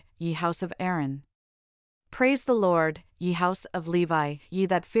Lord, ye house of Aaron. Praise the Lord, ye house of Levi, ye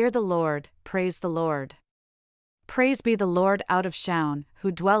that fear the Lord, praise the Lord. Praise be the Lord out of Shaun,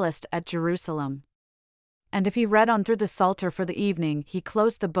 who dwellest at Jerusalem. And if he read on through the Psalter for the evening, he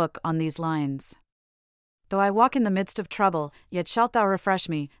closed the book on these lines. Though I walk in the midst of trouble, yet shalt thou refresh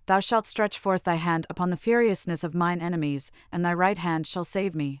me, thou shalt stretch forth thy hand upon the furiousness of mine enemies, and thy right hand shall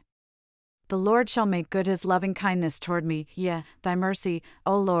save me. The Lord shall make good his loving kindness toward me, yea, thy mercy,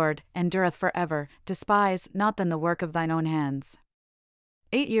 O Lord, endureth forever. Despise not then the work of thine own hands.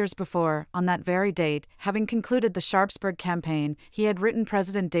 8 years before, on that very date, having concluded the Sharpsburg campaign, he had written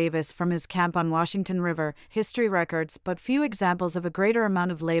President Davis from his camp on Washington River. History records but few examples of a greater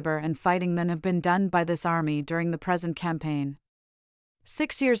amount of labor and fighting than have been done by this army during the present campaign.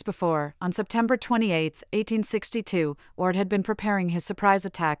 6 years before, on September 28, 1862, Ord had been preparing his surprise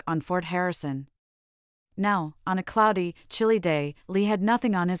attack on Fort Harrison. Now, on a cloudy, chilly day, Lee had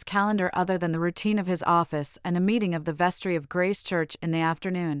nothing on his calendar other than the routine of his office and a meeting of the vestry of Grace Church in the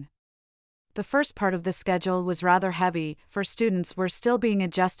afternoon. The first part of the schedule was rather heavy, for students were still being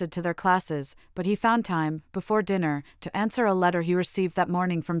adjusted to their classes, but he found time, before dinner, to answer a letter he received that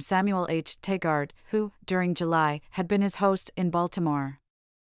morning from Samuel H. Taggart, who, during July, had been his host in Baltimore.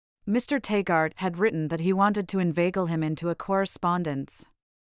 Mr. Taggart had written that he wanted to inveigle him into a correspondence.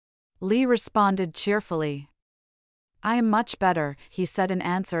 Lee responded cheerfully. I am much better, he said in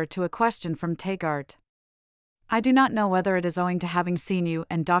answer to a question from Taggart. I do not know whether it is owing to having seen you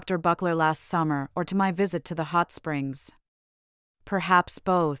and Dr. Buckler last summer or to my visit to the hot springs. Perhaps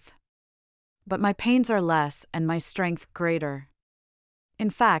both. But my pains are less and my strength greater. In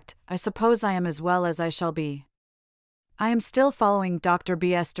fact, I suppose I am as well as I shall be. I am still following Dr.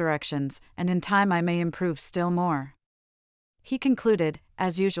 B.'s directions, and in time I may improve still more. He concluded,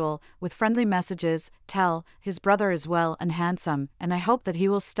 as usual, with friendly messages. Tell, his brother is well and handsome, and I hope that he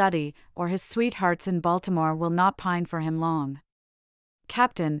will study, or his sweethearts in Baltimore will not pine for him long.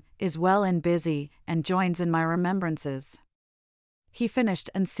 Captain is well and busy, and joins in my remembrances. He finished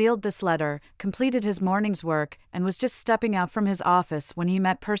and sealed this letter, completed his morning's work, and was just stepping out from his office when he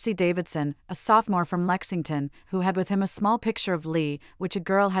met Percy Davidson, a sophomore from Lexington, who had with him a small picture of Lee, which a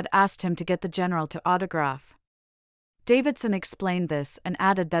girl had asked him to get the general to autograph. Davidson explained this and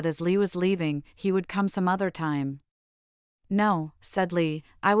added that as Lee was leaving, he would come some other time. No, said Lee,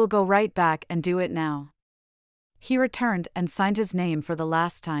 I will go right back and do it now. He returned and signed his name for the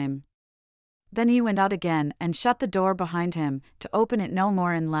last time. Then he went out again and shut the door behind him, to open it no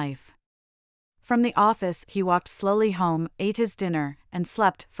more in life. From the office he walked slowly home, ate his dinner, and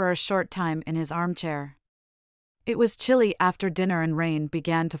slept for a short time in his armchair. It was chilly after dinner and rain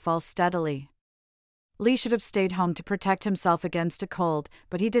began to fall steadily. Lee should have stayed home to protect himself against a cold,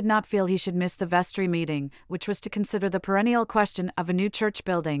 but he did not feel he should miss the vestry meeting, which was to consider the perennial question of a new church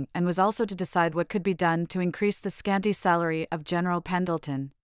building and was also to decide what could be done to increase the scanty salary of General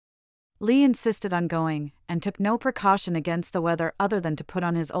Pendleton. Lee insisted on going, and took no precaution against the weather other than to put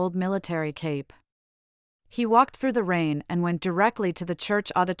on his old military cape. He walked through the rain and went directly to the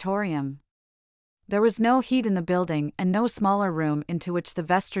church auditorium. There was no heat in the building and no smaller room into which the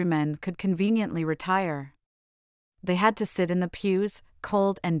vestrymen could conveniently retire. They had to sit in the pews,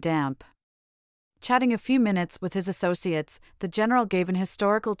 cold and damp. Chatting a few minutes with his associates, the general gave an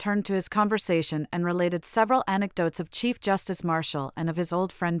historical turn to his conversation and related several anecdotes of Chief Justice Marshall and of his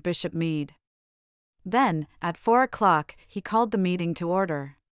old friend Bishop Meade. Then, at 4 o'clock, he called the meeting to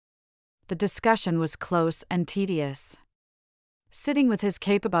order. The discussion was close and tedious. Sitting with his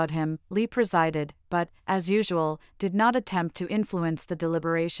cape about him, Lee presided, but, as usual, did not attempt to influence the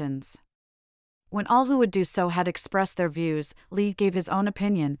deliberations. When all who would do so had expressed their views, Lee gave his own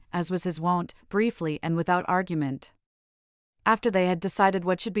opinion, as was his wont, briefly and without argument. After they had decided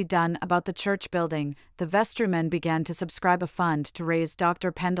what should be done about the church building, the vestrymen began to subscribe a fund to raise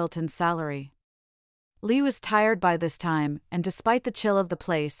Dr. Pendleton's salary. Lee was tired by this time, and despite the chill of the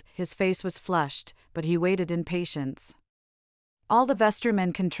place, his face was flushed, but he waited in patience. All the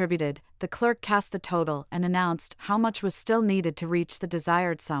vestrymen contributed, the clerk cast the total and announced how much was still needed to reach the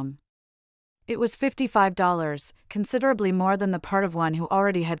desired sum. It was $55, considerably more than the part of one who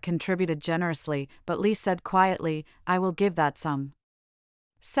already had contributed generously, but Lee said quietly, "I will give that sum."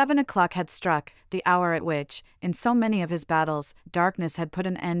 7 o'clock had struck, the hour at which, in so many of his battles, darkness had put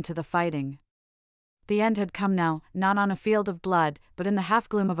an end to the fighting. The end had come now, not on a field of blood, but in the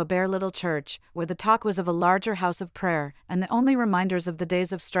half-gloom of a bare little church, where the talk was of a larger house of prayer, and the only reminders of the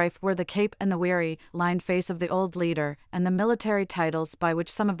days of strife were the cape and the weary, lined face of the old leader, and the military titles by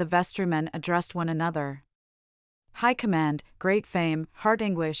which some of the vestrymen addressed one another. High command, great fame, heart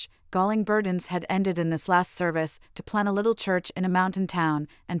anguish, galling burdens had ended in this last service, to plan a little church in a mountain town,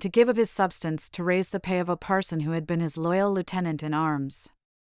 and to give of his substance to raise the pay of a parson who had been his loyal lieutenant in arms.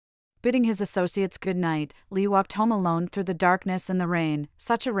 Bidding his associates good night, Lee walked home alone through the darkness and the rain,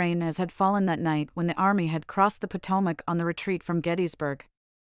 such a rain as had fallen that night when the army had crossed the Potomac on the retreat from Gettysburg.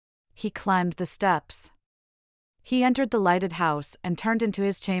 He climbed the steps. He entered the lighted house and turned into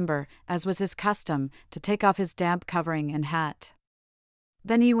his chamber, as was his custom, to take off his damp covering and hat.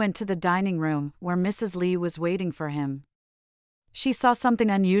 Then he went to the dining room, where Mrs. Lee was waiting for him. She saw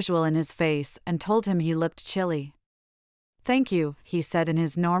something unusual in his face and told him he looked chilly. "Thank you," he said in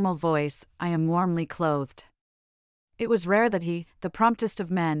his normal voice, "I am warmly clothed." It was rare that he, the promptest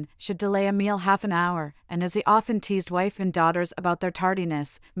of men, should delay a meal half an hour, and as he often teased wife and daughters about their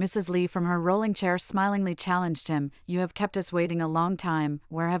tardiness, Mrs. Lee from her rolling chair smilingly challenged him, "You have kept us waiting a long time,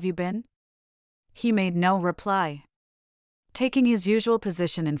 where have you been?" He made no reply. Taking his usual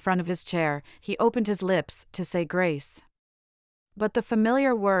position in front of his chair, he opened his lips to say grace. But the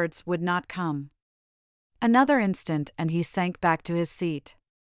familiar words would not come. Another instant and he sank back to his seat.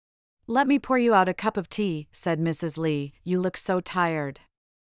 "Let me pour you out a cup of tea," said Mrs. Lee, "you look so tired."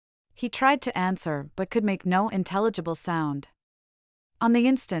 He tried to answer but could make no intelligible sound. On the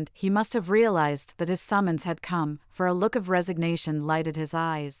instant he must have realized that his summons had come, for a look of resignation lighted his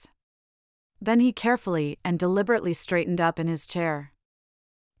eyes. Then he carefully and deliberately straightened up in his chair.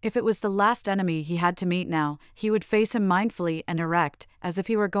 If it was the last enemy he had to meet now, he would face him mindfully and erect, as if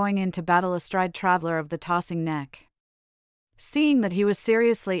he were going into battle astride traveler of the tossing neck. Seeing that he was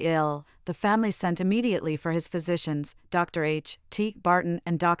seriously ill, the family sent immediately for his physicians, Dr. H. T. Barton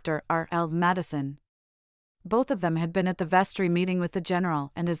and Dr. R. L. Madison. Both of them had been at the vestry meeting with the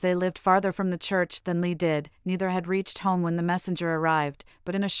general, and as they lived farther from the church than Lee did, neither had reached home when the messenger arrived,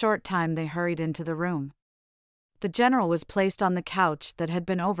 but in a short time they hurried into the room. The general was placed on the couch that had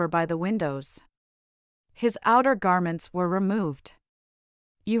been over by the windows. His outer garments were removed.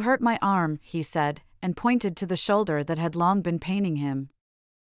 "You hurt my arm," he said, and pointed to the shoulder that had long been paining him.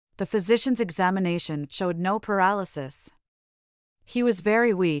 The physician's examination showed no paralysis. He was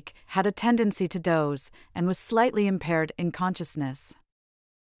very weak, had a tendency to doze, and was slightly impaired in consciousness.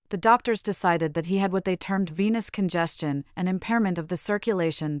 The doctors decided that he had what they termed venous congestion, an impairment of the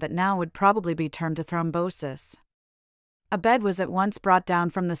circulation that now would probably be termed a thrombosis. A bed was at once brought down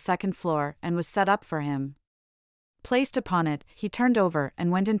from the second floor and was set up for him. Placed upon it, he turned over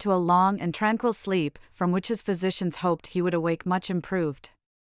and went into a long and tranquil sleep, from which his physicians hoped he would awake much improved.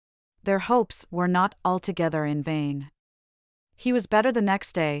 Their hopes were not altogether in vain. He was better the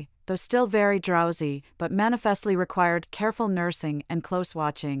next day, though still very drowsy, but manifestly required careful nursing and close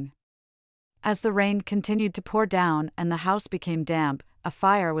watching. As the rain continued to pour down and the house became damp, a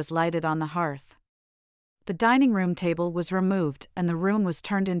fire was lighted on the hearth. The dining room table was removed and the room was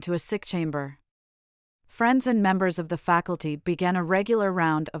turned into a sick chamber. Friends and members of the faculty began a regular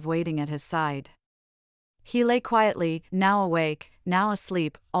round of waiting at his side. He lay quietly, now awake, now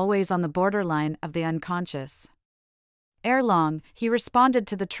asleep, always on the borderline of the unconscious. Ere long, he responded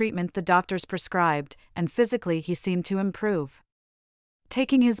to the treatment the doctors prescribed, and physically he seemed to improve.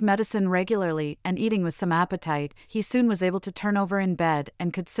 Taking his medicine regularly and eating with some appetite, he soon was able to turn over in bed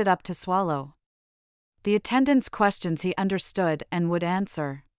and could sit up to swallow. The attendants' questions he understood and would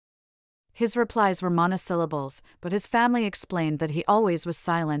answer. His replies were monosyllables, but his family explained that he always was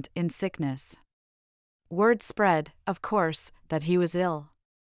silent in sickness. Word spread, of course, that he was ill.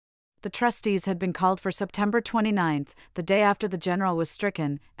 The trustees had been called for September 29, the day after the general was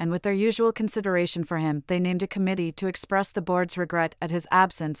stricken, and with their usual consideration for him, they named a committee to express the board's regret at his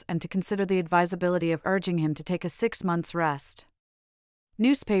absence and to consider the advisability of urging him to take a 6 months' rest.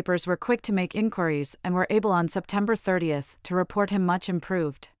 Newspapers were quick to make inquiries and were able on September 30 to report him much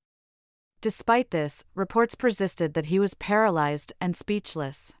improved. Despite this, reports persisted that he was paralyzed and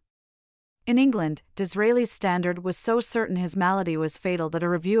speechless. In England, Disraeli's Standard was so certain his malady was fatal that a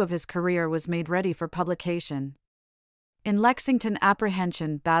review of his career was made ready for publication. In Lexington,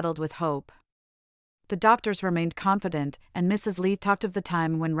 apprehension battled with hope. The doctors remained confident, and Mrs. Lee talked of the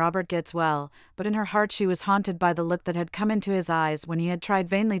time when Robert gets well, but in her heart she was haunted by the look that had come into his eyes when he had tried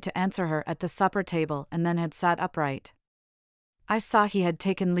vainly to answer her at the supper table and then had sat upright. "I saw he had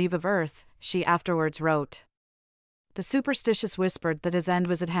taken leave of earth," she afterwards wrote. The superstitious whispered that his end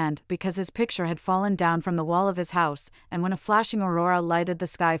was at hand because his picture had fallen down from the wall of his house, and when a flashing aurora lighted the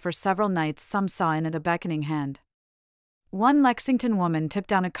sky for several nights some saw in it a beckoning hand. One Lexington woman tipped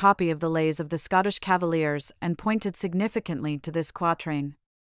down a copy of the Lays of the Scottish Cavaliers and pointed significantly to this quatrain.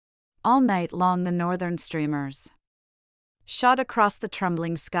 "All night long the northern streamers shot across the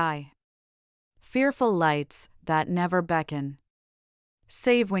trembling sky. Fearful lights that never beckon,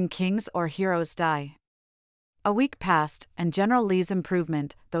 save when kings or heroes die." A week passed, and General Lee's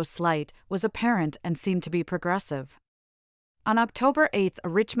improvement, though slight, was apparent and seemed to be progressive. On October 8 a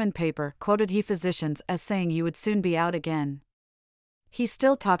Richmond paper quoted he physicians as saying he would soon be out again. He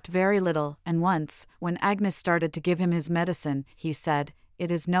still talked very little, and once, when Agnes started to give him his medicine, he said, "It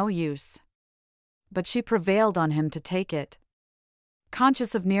is no use." But she prevailed on him to take it.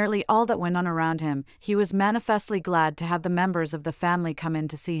 Conscious of nearly all that went on around him, he was manifestly glad to have the members of the family come in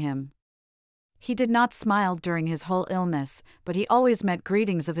to see him. He did not smile during his whole illness, but he always met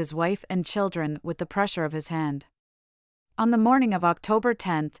greetings of his wife and children with the pressure of his hand. On the morning of October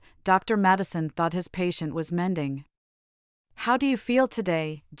 10, Dr. Madison thought his patient was mending. "How do you feel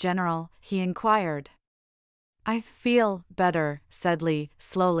today, General?" he inquired. "I feel better," said Lee,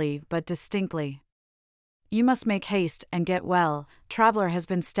 slowly but distinctly. "You must make haste and get well. Traveler has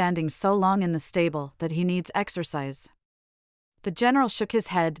been standing so long in the stable that he needs exercise." The general shook his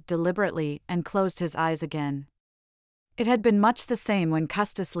head deliberately and closed his eyes again. It had been much the same when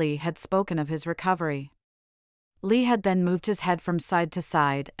Custis Lee had spoken of his recovery. Lee had then moved his head from side to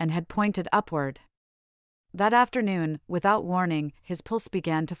side and had pointed upward. That afternoon, without warning, his pulse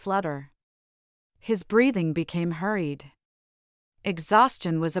began to flutter. His breathing became hurried.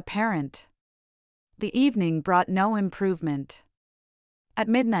 Exhaustion was apparent. The evening brought no improvement. At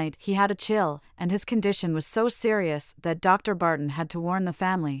midnight he had a chill, and his condition was so serious that Dr. Barton had to warn the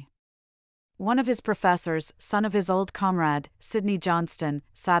family. One of his professors, son of his old comrade, Sidney Johnston,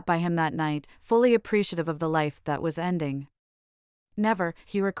 sat by him that night, fully appreciative of the life that was ending. Never,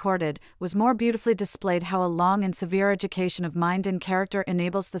 he recorded, was more beautifully displayed how a long and severe education of mind and character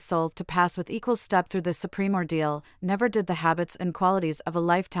enables the soul to pass with equal step through this supreme ordeal. Never did the habits and qualities of a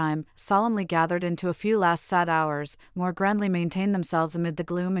lifetime, solemnly gathered into a few last sad hours, more grandly maintain themselves amid the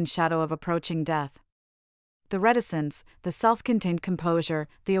gloom and shadow of approaching death. The reticence, the self-contained composure,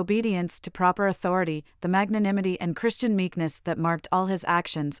 the obedience to proper authority, the magnanimity and Christian meekness that marked all his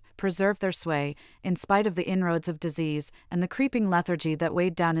actions, preserved their sway, in spite of the inroads of disease, and the creeping lethargy that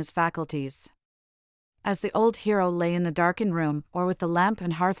weighed down his faculties. As the old hero lay in the darkened room, or with the lamp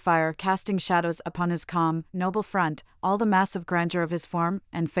and hearth fire casting shadows upon his calm, noble front, all the massive grandeur of his form,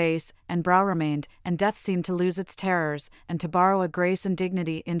 and face, and brow remained, and death seemed to lose its terrors, and to borrow a grace and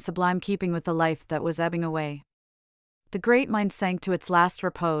dignity in sublime keeping with the life that was ebbing away. The great mind sank to its last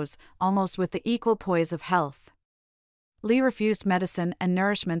repose, almost with the equal poise of health. Lee refused medicine and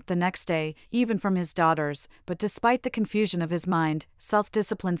nourishment the next day, even from his daughters, but despite the confusion of his mind,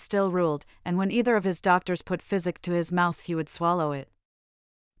 self-discipline still ruled, and when either of his doctors put physic to his mouth he would swallow it.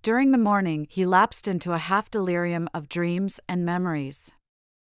 During the morning he lapsed into a half-delirium of dreams and memories.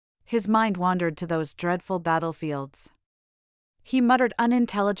 His mind wandered to those dreadful battlefields. He muttered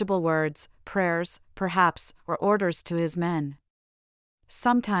unintelligible words, prayers, perhaps, or orders to his men.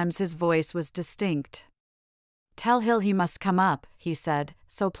 Sometimes his voice was distinct. "Tell Hill he must come up," he said,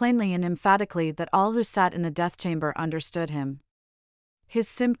 so plainly and emphatically that all who sat in the death chamber understood him. His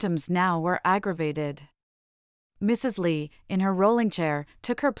symptoms now were aggravated. Mrs. Lee, in her rolling chair,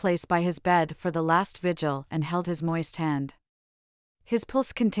 took her place by his bed for the last vigil and held his moist hand. His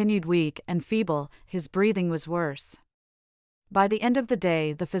pulse continued weak and feeble, his breathing was worse. By the end of the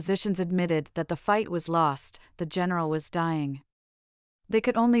day the physicians admitted that the fight was lost, the general was dying. They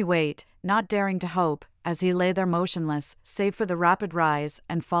could only wait, not daring to hope, as he lay there motionless, save for the rapid rise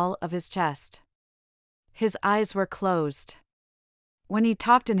and fall of his chest. His eyes were closed. When he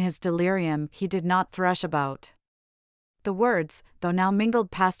talked in his delirium, he did not thresh about. The words, though now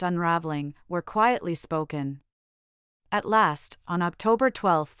mingled past unraveling, were quietly spoken. At last, on October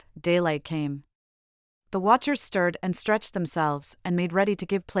 12th, daylight came. The watchers stirred and stretched themselves, and made ready to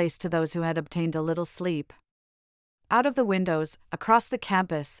give place to those who had obtained a little sleep. Out of the windows, across the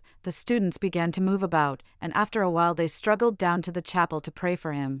campus, the students began to move about, and after a while they struggled down to the chapel to pray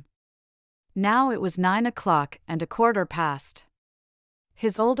for him. Now it was 9 o'clock and a quarter past.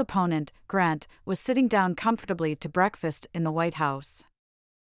 His old opponent, Grant, was sitting down comfortably to breakfast in the White House.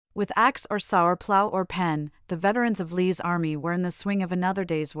 With axe or saw or plow or pen, the veterans of Lee's army were in the swing of another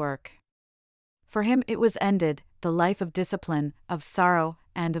day's work. For him it was ended, the life of discipline, of sorrow,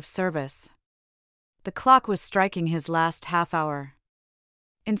 and of service. The clock was striking his last half-hour.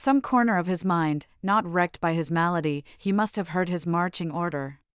 In some corner of his mind, not wrecked by his malady, he must have heard his marching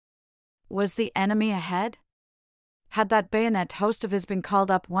order. Was the enemy ahead? Had that bayonet host of his been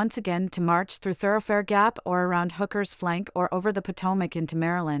called up once again to march through Thoroughfare Gap or around Hooker's flank or over the Potomac into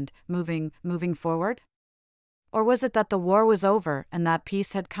Maryland, moving forward? Or was it that the war was over and that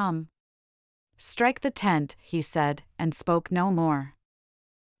peace had come? "Strike the tent," he said, and spoke no more.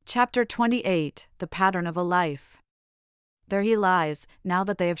 Chapter 28, The Pattern of a Life. There he lies, now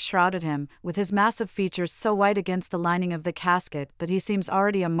that they have shrouded him, with his massive features so white against the lining of the casket that he seems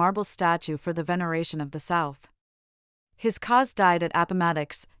already a marble statue for the veneration of the South. His cause died at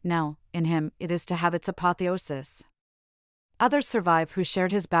Appomattox, now, in him, it is to have its apotheosis. Others survive who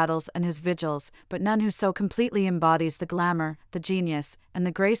shared his battles and his vigils, but none who so completely embodies the glamour, the genius, and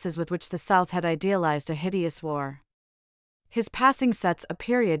the graces with which the South had idealized a hideous war. His passing sets a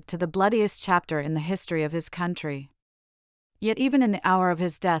period to the bloodiest chapter in the history of his country. Yet even in the hour of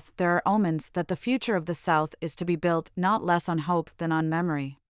his death there are omens that the future of the South is to be built not less on hope than on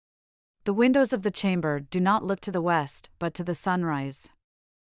memory. The windows of the chamber do not look to the west, but to the sunrise.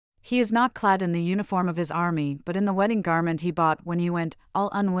 He is not clad in the uniform of his army, but in the wedding garment he bought when he went, all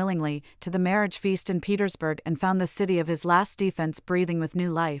unwillingly, to the marriage feast in Petersburg and found the city of his last defense breathing with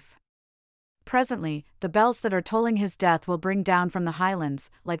new life. Presently, the bells that are tolling his death will bring down from the highlands,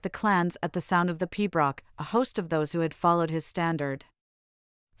 like the clans at the sound of the pibroch, a host of those who had followed his standard.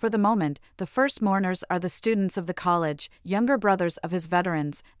 For the moment, the first mourners are the students of the college, younger brothers of his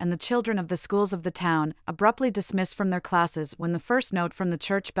veterans, and the children of the schools of the town, abruptly dismissed from their classes when the first note from the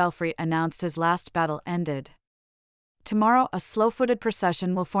church belfry announced his last battle ended. Tomorrow a slow-footed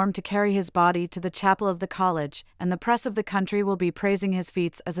procession will form to carry his body to the chapel of the college, and the press of the country will be praising his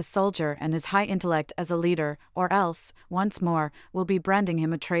feats as a soldier and his high intellect as a leader, or else, once more, will be branding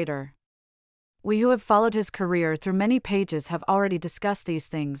him a traitor. We who have followed his career through many pages have already discussed these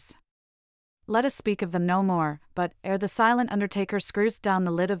things. Let us speak of them no more, but, ere the silent undertaker screws down the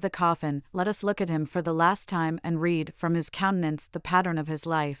lid of the coffin, let us look at him for the last time and read from his countenance the pattern of his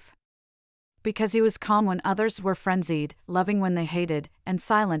life. Because he was calm when others were frenzied, loving when they hated, and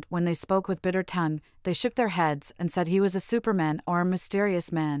silent when they spoke with bitter tongue, they shook their heads and said he was a superman or a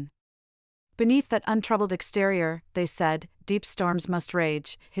mysterious man. Beneath that untroubled exterior, they said, deep storms must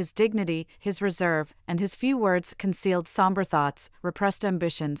rage. His dignity, his reserve, and his few words concealed somber thoughts, repressed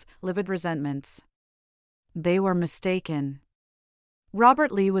ambitions, livid resentments. They were mistaken.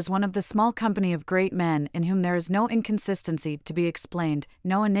 Robert Lee was one of the small company of great men in whom there is no inconsistency to be explained,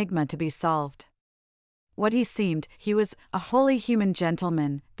 no enigma to be solved. What he seemed, he was a wholly human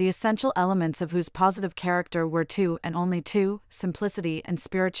gentleman, the essential elements of whose positive character were two and only two, simplicity and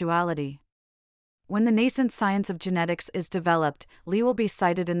spirituality. When the nascent science of genetics is developed, Lee will be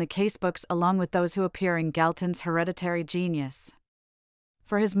cited in the casebooks along with those who appear in Galton's Hereditary Genius.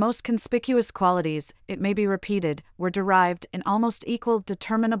 For his most conspicuous qualities, it may be repeated, were derived in almost equal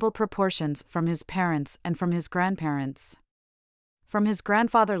determinable proportions from his parents and from his grandparents. From his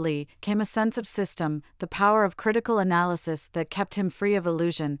grandfather Lee came a sense of system, the power of critical analysis that kept him free of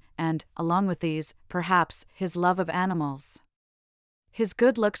illusion, and, along with these, perhaps, his love of animals. His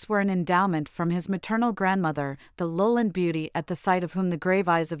good looks were an endowment from his maternal grandmother, the lowland beauty at the sight of whom the grave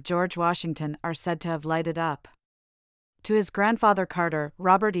eyes of George Washington are said to have lighted up. To his grandfather Carter,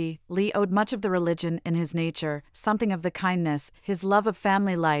 Robert E. Lee owed much of the religion in his nature, something of the kindness, his love of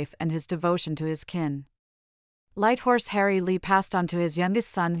family life and his devotion to his kin. Light Horse Harry Lee passed on to his youngest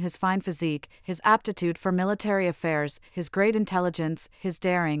son his fine physique, his aptitude for military affairs, his great intelligence, his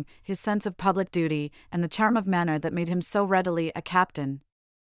daring, his sense of public duty, and the charm of manner that made him so readily a captain.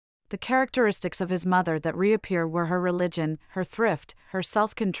 The characteristics of his mother that reappear were her religion, her thrift, her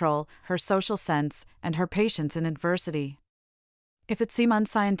self-control, her social sense, and her patience in adversity. If it seem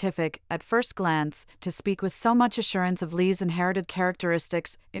unscientific, at first glance, to speak with so much assurance of Lee's inherited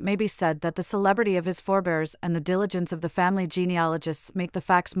characteristics, it may be said that the celebrity of his forebears and the diligence of the family genealogists make the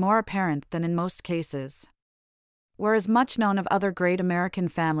facts more apparent than in most cases. Whereas much known of other great American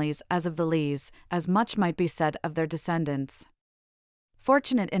families as of the Lees, as much might be said of their descendants.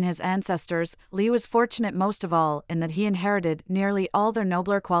 Fortunate in his ancestors, Lee was fortunate most of all in that he inherited nearly all their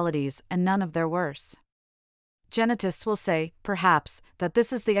nobler qualities and none of their worse. Genetists will say, perhaps, that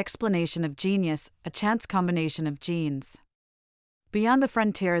this is the explanation of genius, a chance combination of genes. Beyond the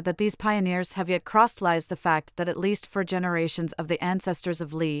frontier that these pioneers have yet crossed lies the fact that at least 4 generations of the ancestors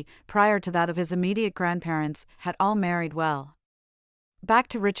of Lee, prior to that of his immediate grandparents, had all married well. Back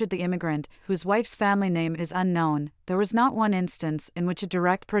to Richard the immigrant, whose wife's family name is unknown, there was not one instance in which a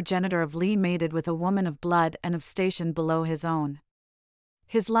direct progenitor of Lee mated with a woman of blood and of station below his own.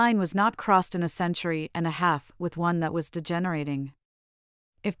 His line was not crossed in a century and a half with one that was degenerating.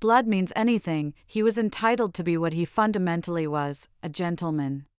 If blood means anything, he was entitled to be what he fundamentally was, a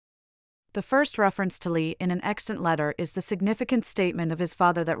gentleman. The first reference to Lee in an extant letter is the significant statement of his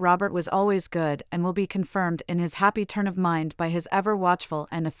father that Robert was always good and will be confirmed in his happy turn of mind by his ever watchful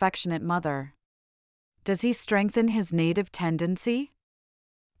and affectionate mother. Does he strengthen his native tendency?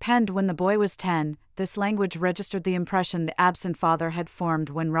 Penned when the boy was 10, this language registered the impression the absent father had formed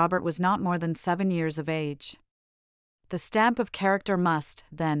when Robert was not more than 7 years of age. The stamp of character must,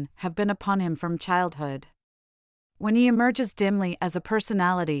 then, have been upon him from childhood. When he emerges dimly as a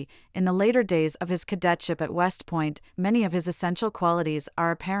personality, in the later days of his cadetship at West Point, many of his essential qualities are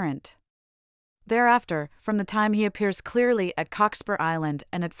apparent. Thereafter, from the time he appears clearly at Cockspur Island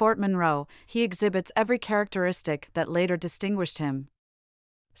and at Fort Monroe, he exhibits every characteristic that later distinguished him.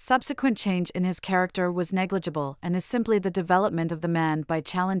 Subsequent change in his character was negligible and is simply the development of the man by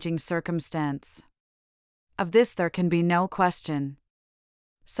challenging circumstance. Of this there can be no question.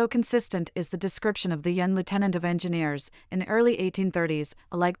 So consistent is the description of the young lieutenant of engineers, in the early 1830s,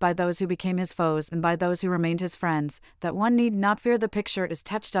 alike by those who became his foes and by those who remained his friends, that one need not fear the picture is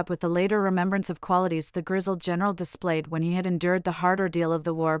touched up with the later remembrance of qualities the grizzled general displayed when he had endured the hard ordeal of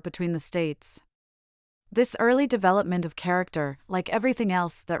the war between the states. This early development of character, like everything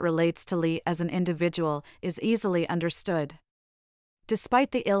else that relates to Lee as an individual, is easily understood.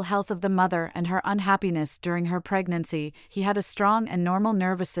 Despite the ill health of the mother and her unhappiness during her pregnancy, he had a strong and normal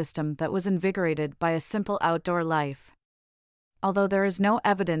nervous system that was invigorated by a simple outdoor life. Although there is no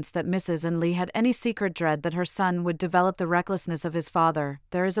evidence that Mrs. and Lee had any secret dread that her son would develop the recklessness of his father,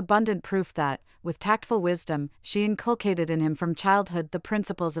 there is abundant proof that, with tactful wisdom, she inculcated in him from childhood the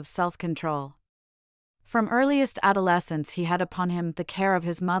principles of self-control. From earliest adolescence he had upon him the care of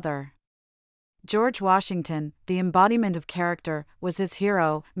his mother. George Washington, the embodiment of character, was his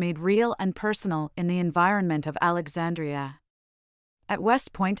hero, made real and personal in the environment of Alexandria. At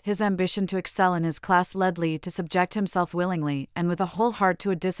West Point, his ambition to excel in his class led Lee to subject himself willingly and with a whole heart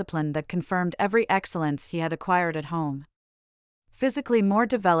to a discipline that confirmed every excellence he had acquired at home. Physically more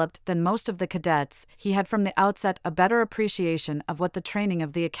developed than most of the cadets, he had from the outset a better appreciation of what the training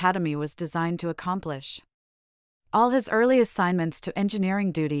of the academy was designed to accomplish. All his early assignments to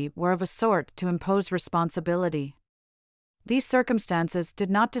engineering duty were of a sort to impose responsibility. These circumstances did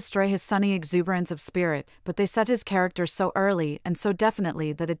not destroy his sunny exuberance of spirit, but they set his character so early and so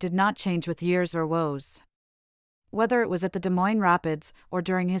definitely that it did not change with years or woes. Whether it was at the Des Moines Rapids, or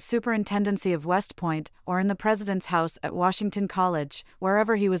during his superintendency of West Point, or in the President's house at Washington College,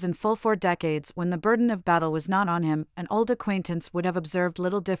 wherever he was in full 4 decades when the burden of battle was not on him, an old acquaintance would have observed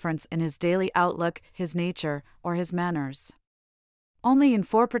little difference in his daily outlook, his nature, or his manners. Only in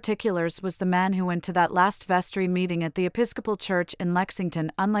 4 particulars was the man who went to that last vestry meeting at the Episcopal Church in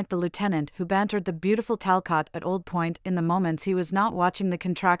Lexington unlike the lieutenant who bantered the beautiful Talcott at Old Point in the moments he was not watching the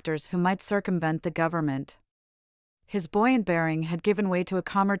contractors who might circumvent the government. His buoyant bearing had given way to a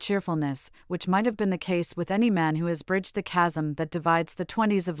calmer cheerfulness, which might have been the case with any man who has bridged the chasm that divides the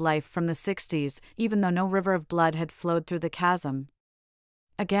 20s of life from the 60s, even though no river of blood had flowed through the chasm.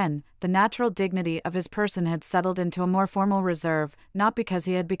 Again, the natural dignity of his person had settled into a more formal reserve, not because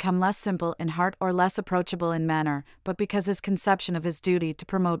he had become less simple in heart or less approachable in manner, but because his conception of his duty to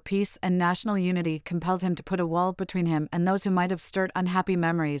promote peace and national unity compelled him to put a wall between him and those who might have stirred unhappy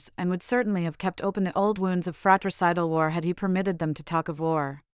memories and would certainly have kept open the old wounds of fratricidal war had he permitted them to talk of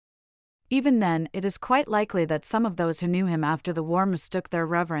war. Even then, it is quite likely that some of those who knew him after the war mistook their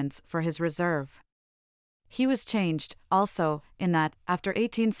reverence for his reserve. He was changed, also, in that, after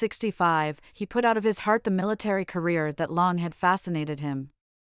 1865, he put out of his heart the military career that long had fascinated him.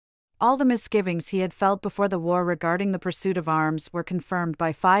 All the misgivings he had felt before the war regarding the pursuit of arms were confirmed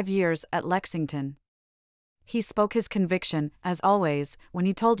by 5 years at Lexington. He spoke his conviction, as always, when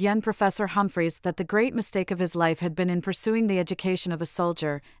he told young Professor Humphreys that the great mistake of his life had been in pursuing the education of a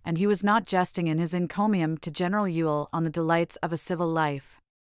soldier, and he was not jesting in his encomium to General Ewell on the delights of a civil life.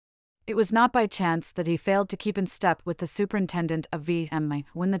 It was not by chance that he failed to keep in step with the superintendent of VM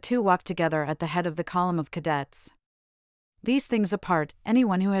when the two walked together at the head of the column of cadets. These things apart,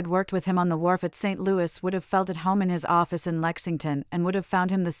 anyone who had worked with him on the wharf at St. Louis would have felt at home in his office in Lexington and would have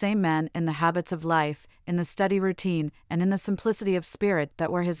found him the same man in the habits of life, in the steady routine, and in the simplicity of spirit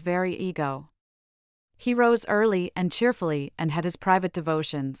that were his very ego. He rose early and cheerfully and had his private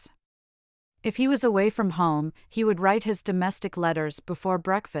devotions. If he was away from home, he would write his domestic letters before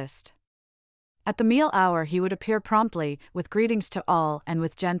breakfast. At the meal hour he would appear promptly, with greetings to all and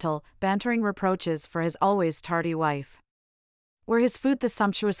with gentle, bantering reproaches for his always tardy wife. Were his food the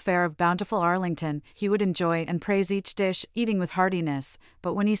sumptuous fare of bountiful Arlington, he would enjoy and praise each dish, eating with heartiness,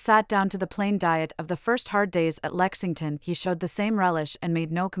 but when he sat down to the plain diet of the first hard days at Lexington he showed the same relish and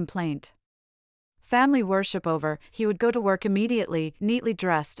made no complaint. Family worship over, he would go to work immediately, neatly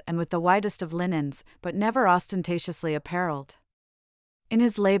dressed and with the whitest of linens, but never ostentatiously apparelled. In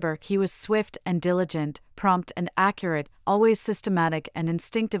his labor he was swift and diligent, prompt and accurate, always systematic and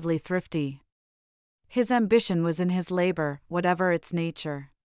instinctively thrifty. His ambition was in his labor, whatever its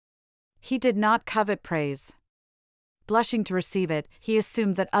nature. He did not covet praise. Blushing to receive it, he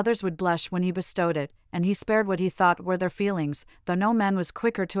assumed that others would blush when he bestowed it, and he spared what he thought were their feelings, though no man was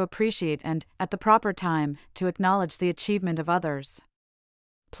quicker to appreciate and, at the proper time, to acknowledge the achievement of others.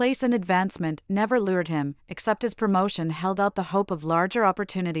 Place and advancement never lured him, except his promotion held out the hope of larger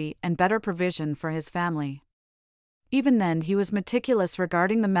opportunity and better provision for his family. Even then he was meticulous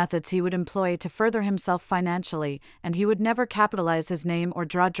regarding the methods he would employ to further himself financially, and he would never capitalize his name or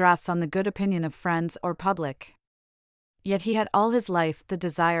draw drafts on the good opinion of friends or public. Yet he had all his life the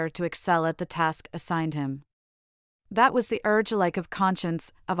desire to excel at the task assigned him. That was the urge alike of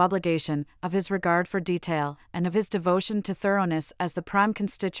conscience, of obligation, of his regard for detail, and of his devotion to thoroughness as the prime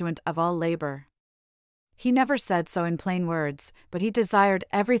constituent of all labor. He never said so in plain words, but he desired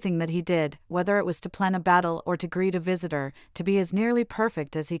everything that he did, whether it was to plan a battle or to greet a visitor, to be as nearly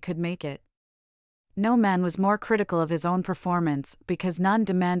perfect as he could make it. No man was more critical of his own performance, because none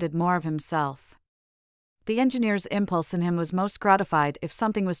demanded more of himself. The engineer's impulse in him was most gratified if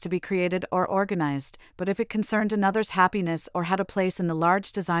something was to be created or organized, but if it concerned another's happiness or had a place in the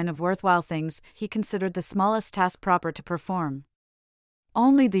large design of worthwhile things, he considered the smallest task proper to perform.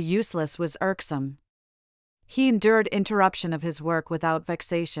 Only the useless was irksome. He endured interruption of his work without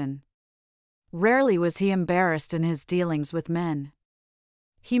vexation. Rarely was he embarrassed in his dealings with men.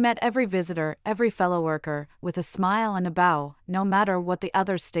 He met every visitor, every fellow worker, with a smile and a bow, no matter what the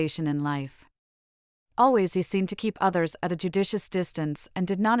other's station in life. Always he seemed to keep others at a judicious distance and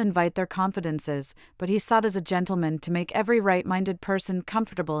did not invite their confidences, but he sought as a gentleman to make every right-minded person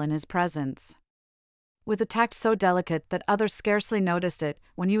comfortable in his presence. With a tact so delicate that others scarcely noticed it,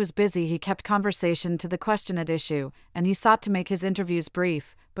 when he was busy he kept conversation to the question at issue, and he sought to make his interviews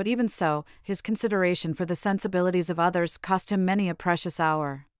brief, but even so, his consideration for the sensibilities of others cost him many a precious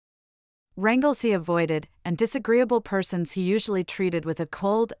hour. Wrangles he avoided, and disagreeable persons he usually treated with a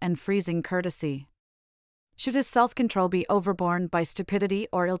cold and freezing courtesy. Should his self-control be overborne by stupidity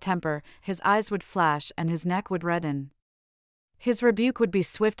or ill temper, his eyes would flash and his neck would redden. His rebuke would be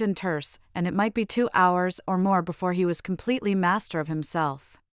swift and terse, and it might be 2 hours or more before he was completely master of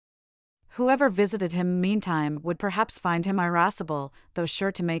himself. Whoever visited him meantime would perhaps find him irascible, though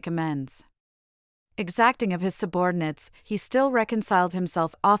sure to make amends. Exacting of his subordinates, he still reconciled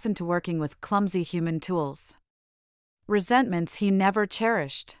himself often to working with clumsy human tools. Resentments he never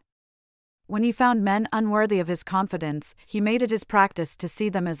cherished. When he found men unworthy of his confidence, he made it his practice to see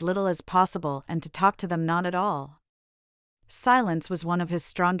them as little as possible and to talk to them not at all. Silence was one of his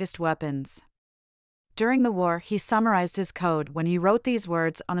strongest weapons. During the war he summarized his code when he wrote these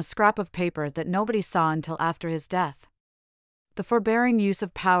words on a scrap of paper that nobody saw until after his death. The forbearing use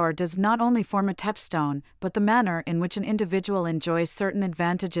of power does not only form a touchstone, but the manner in which an individual enjoys certain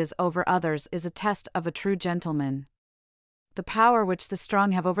advantages over others is a test of a true gentleman. The power which the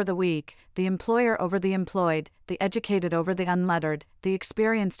strong have over the weak, the employer over the employed, the educated over the unlettered, the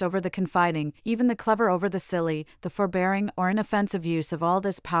experienced over the confiding, even the clever over the silly, the forbearing or inoffensive use of all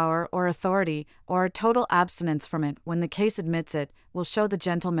this power or authority, or a total abstinence from it when the case admits it, will show the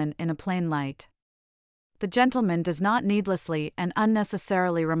gentleman in a plain light. The gentleman does not needlessly and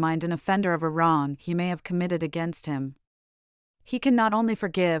unnecessarily remind an offender of a wrong he may have committed against him. He can not only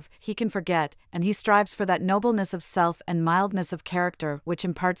forgive, he can forget, and he strives for that nobleness of self and mildness of character which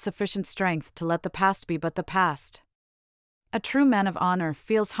imparts sufficient strength to let the past be but the past. A true man of honor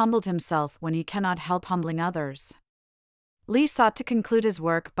feels humbled himself when he cannot help humbling others. Lee sought to conclude his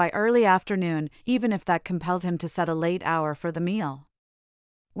work by early afternoon, even if that compelled him to set a late hour for the meal.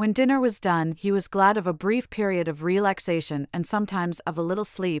 When dinner was done, he was glad of a brief period of relaxation and sometimes of a little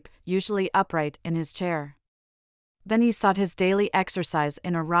sleep, usually upright in his chair. Then he sought his daily exercise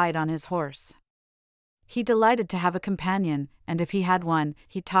in a ride on his horse. He delighted to have a companion, and if he had one,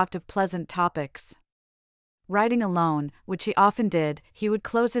 he talked of pleasant topics. Riding alone, which he often did, he would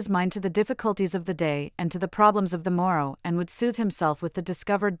close his mind to the difficulties of the day and to the problems of the morrow, and would soothe himself with the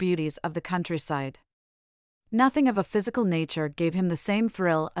discovered beauties of the countryside. Nothing of a physical nature gave him the same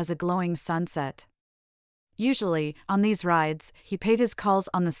thrill as a glowing sunset. Usually, on these rides, he paid his calls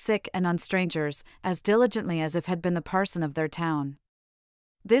on the sick and on strangers, as diligently as if had been the parson of their town.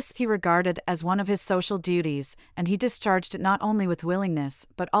 This he regarded as one of his social duties, and he discharged it not only with willingness,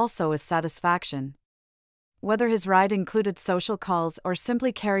 but also with satisfaction. Whether his ride included social calls or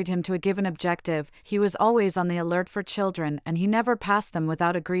simply carried him to a given objective, he was always on the alert for children, and he never passed them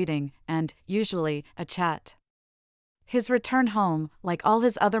without a greeting, and, usually, a chat. His return home, like all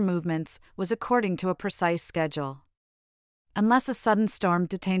his other movements, was according to a precise schedule. Unless a sudden storm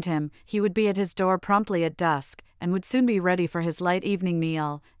detained him, he would be at his door promptly at dusk, and would soon be ready for his light evening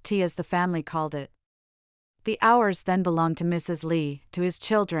meal, tea as the family called it. The hours then belonged to Mrs. Lee, to his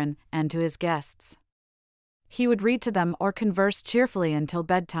children, and to his guests. He would read to them or converse cheerfully until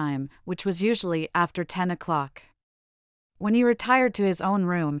bedtime, which was usually after 10 o'clock. When he retired to his own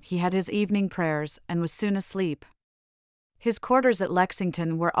room, he had his evening prayers and was soon asleep. His quarters at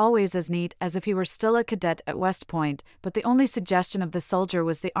Lexington were always as neat as if he were still a cadet at West Point, but the only suggestion of the soldier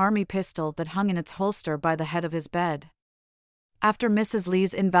was the army pistol that hung in its holster by the head of his bed. After Mrs.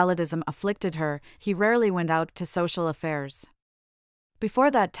 Lee's invalidism afflicted her, he rarely went out to social affairs.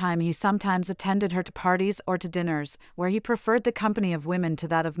 Before that time he sometimes attended her to parties or to dinners, where he preferred the company of women to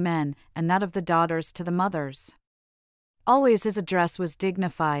that of men, and that of the daughters to the mothers. Always his address was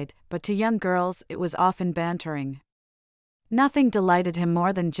dignified, but to young girls it was often bantering. Nothing delighted him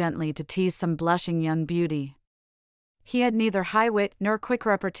more than gently to tease some blushing young beauty. He had neither high wit nor quick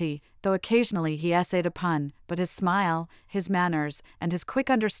repartee, though occasionally he essayed a pun, but his smile, his manners, and his quick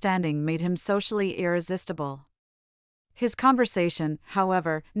understanding made him socially irresistible. His conversation,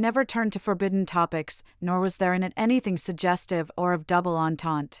 however, never turned to forbidden topics, nor was there in it anything suggestive or of double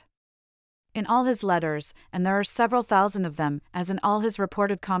entente. In all his letters, and there are several thousand of them, as in all his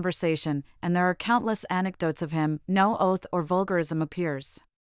reported conversation, and there are countless anecdotes of him, no oath or vulgarism appears.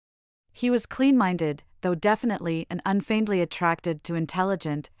 He was clean-minded, though definitely and unfeignedly attracted to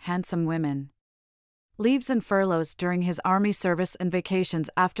intelligent, handsome women. Leaves and furloughs during his army service and vacations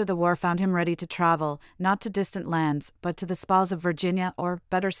after the war found him ready to travel, not to distant lands, but to the spas of Virginia or,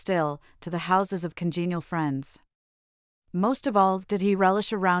 better still, to the houses of congenial friends. Most of all did he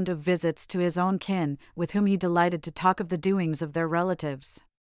relish a round of visits to his own kin, with whom he delighted to talk of the doings of their relatives.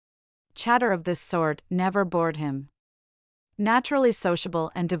 Chatter of this sort never bored him. Naturally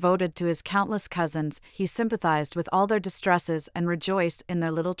sociable and devoted to his countless cousins, he sympathized with all their distresses and rejoiced in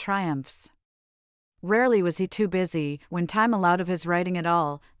their little triumphs. Rarely was he too busy, when time allowed of his writing at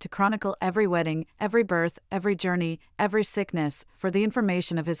all, to chronicle every wedding, every birth, every journey, every sickness, for the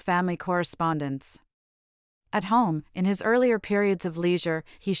information of his family correspondence. At home, in his earlier periods of leisure,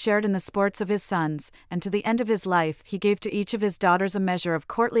 he shared in the sports of his sons, and to the end of his life he gave to each of his daughters a measure of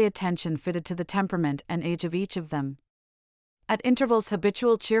courtly attention fitted to the temperament and age of each of them. At intervals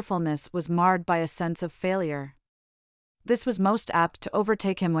habitual cheerfulness was marred by a sense of failure. This was most apt to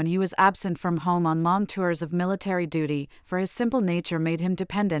overtake him when he was absent from home on long tours of military duty, for his simple nature made him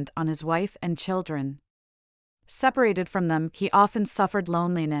dependent on his wife and children. Separated from them, he often suffered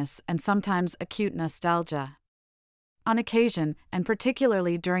loneliness and sometimes acute nostalgia. On occasion, and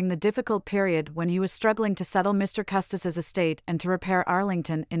particularly during the difficult period when he was struggling to settle Mr. Custis's estate and to repair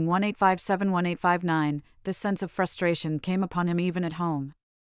Arlington in 1857-1859, this sense of frustration came upon him even at home.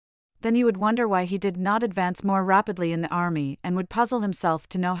 Then he would wonder why he did not advance more rapidly in the army, and would puzzle himself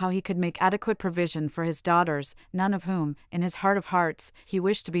to know how he could make adequate provision for his daughters, none of whom, in his heart of hearts, he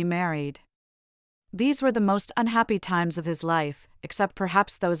wished to be married. These were the most unhappy times of his life, except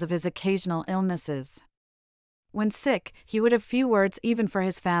perhaps those of his occasional illnesses. When sick, he would have few words even for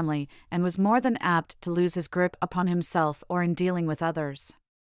his family, and was more than apt to lose his grip upon himself or in dealing with others.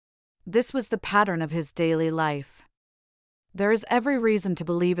 This was the pattern of his daily life. There is every reason to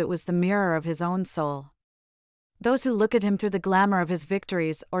believe it was the mirror of his own soul. Those who look at him through the glamour of his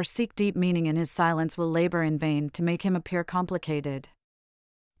victories or seek deep meaning in his silence will labor in vain to make him appear complicated.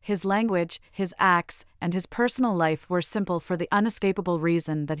 His language, his acts, and his personal life were simple for the unescapable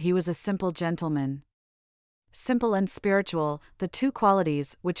reason that he was a simple gentleman. Simple and spiritual, the two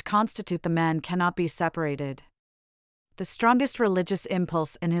qualities which constitute the man cannot be separated. The strongest religious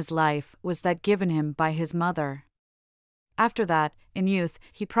impulse in his life was that given him by his mother. After that, in youth,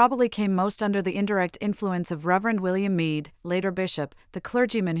 he probably came most under the indirect influence of Reverend William Meade, later bishop, the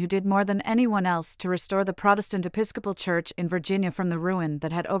clergyman who did more than anyone else to restore the Protestant Episcopal Church in Virginia from the ruin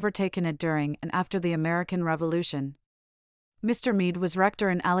that had overtaken it during and after the American Revolution. Mr. Meade was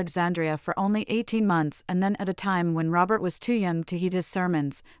rector in Alexandria for only 18 months and then at a time when Robert was too young to heed his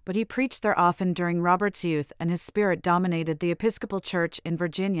sermons, but he preached there often during Robert's youth and his spirit dominated the Episcopal Church in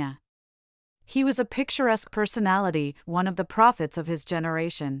Virginia. He was a picturesque personality, one of the prophets of his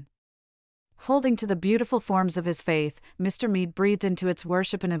generation. Holding to the beautiful forms of his faith, Mr. Meade breathed into its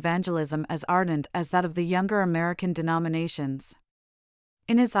worship and evangelism as ardent as that of the younger American denominations.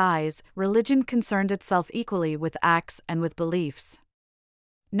 In his eyes, religion concerned itself equally with acts and with beliefs.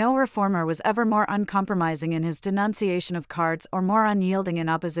 No reformer was ever more uncompromising in his denunciation of cards or more unyielding in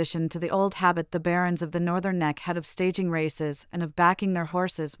opposition to the old habit the barons of the Northern Neck had of staging races and of backing their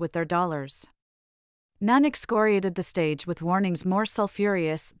horses with their dollars. None excoriated the stage with warnings more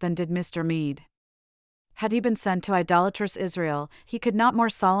sulphurous than did Mr. Meade. Had he been sent to idolatrous Israel, he could not more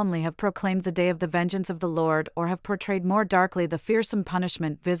solemnly have proclaimed the day of the vengeance of the Lord or have portrayed more darkly the fearsome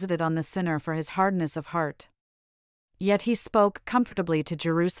punishment visited on the sinner for his hardness of heart. Yet he spoke comfortably to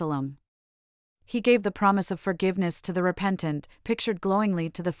Jerusalem. He gave the promise of forgiveness to the repentant, pictured glowingly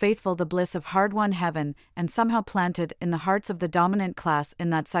to the faithful the bliss of hard-won heaven, and somehow planted in the hearts of the dominant class in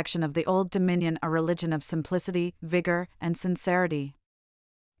that section of the Old Dominion a religion of simplicity, vigor, and sincerity.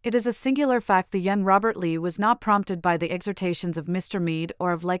 It is a singular fact the young Robert Lee was not prompted by the exhortations of Mr. Meade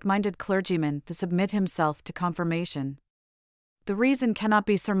or of like-minded clergymen to submit himself to confirmation. The reason cannot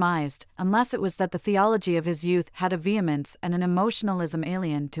be surmised, unless it was that the theology of his youth had a vehemence and an emotionalism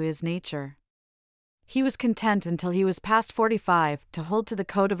alien to his nature. He was content until he was past 45 to hold to the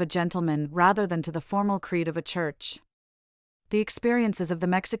code of a gentleman rather than to the formal creed of a church. The experiences of the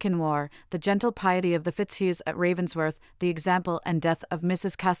Mexican War, the gentle piety of the Fitzhughs at Ravensworth, the example and death of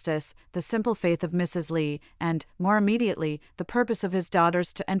Mrs. Custis, the simple faith of Mrs. Lee, and, more immediately, the purpose of his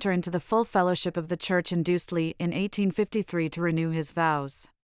daughters to enter into the full fellowship of the Church induced Lee in 1853 to renew his vows.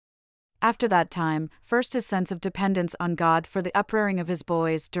 After that time, first his sense of dependence on God for the uprearing of his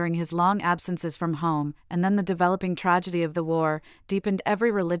boys during his long absences from home, and then the developing tragedy of the war, deepened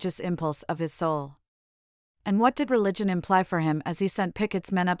every religious impulse of his soul. And what did religion imply for him as he sent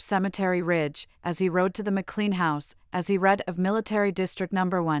Pickett's men up Cemetery Ridge, as he rode to the McLean House, as he read of Military District No.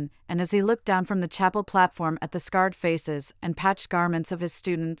 1, and as he looked down from the chapel platform at the scarred faces and patched garments of his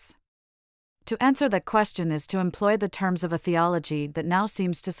students? To answer that question is to employ the terms of a theology that now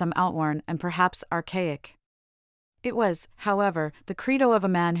seems to some outworn and perhaps archaic. It was, however, the credo of a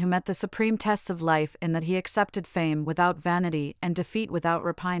man who met the supreme tests of life in that he accepted fame without vanity and defeat without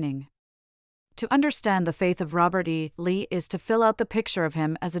repining. To understand the faith of Robert E. Lee is to fill out the picture of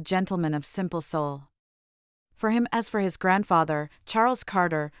him as a gentleman of simple soul. For him, as for his grandfather, Charles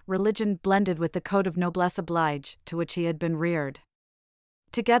Carter, religion blended with the code of noblesse oblige, to which he had been reared.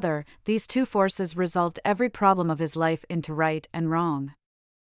 Together, these two forces resolved every problem of his life into right and wrong.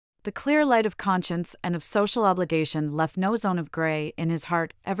 The clear light of conscience and of social obligation left no zone of gray in his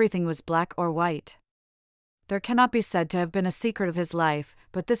heart, everything was black or white. There cannot be said to have been a secret of his life,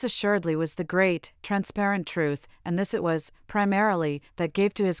 but this assuredly was the great, transparent truth, and this it was, primarily, that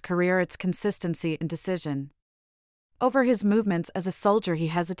gave to his career its consistency and decision. Over his movements as a soldier he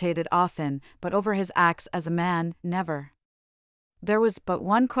hesitated often, but over his acts as a man, never. There was but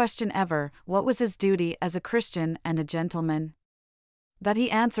one question ever: what was his duty as a Christian and a gentleman? That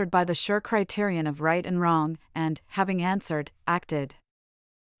he answered by the sure criterion of right and wrong, and, having answered, acted.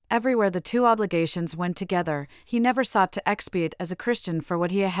 Everywhere the two obligations went together, he never sought to expiate as a Christian for what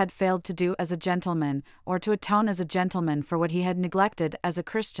he had failed to do as a gentleman, or to atone as a gentleman for what he had neglected as a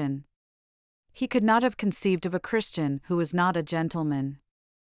Christian. He could not have conceived of a Christian who was not a gentleman.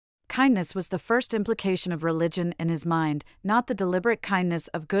 Kindness was the first implication of religion in his mind, not the deliberate kindness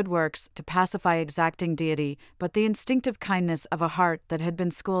of good works to pacify exacting deity, but the instinctive kindness of a heart that had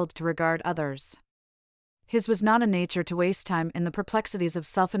been schooled to regard others. His was not a nature to waste time in the perplexities of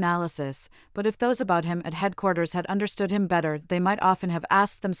self-analysis, but if those about him at headquarters had understood him better, they might often have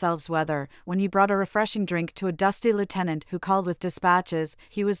asked themselves whether, when he brought a refreshing drink to a dusty lieutenant who called with dispatches,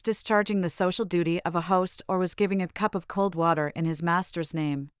 he was discharging the social duty of a host or was giving a cup of cold water in his master's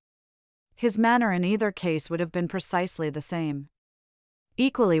name. His manner in either case would have been precisely the same.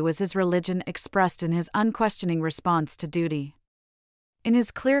 Equally was his religion expressed in his unquestioning response to duty. In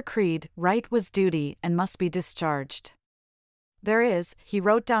his clear creed, right was duty and must be discharged. There is, he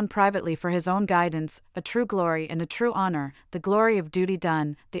wrote down privately for his own guidance, a true glory and a true honor, the glory of duty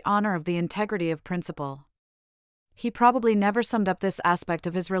done, the honor of the integrity of principle. He probably never summed up this aspect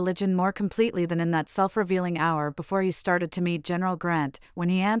of his religion more completely than in that self-revealing hour before he started to meet General Grant, when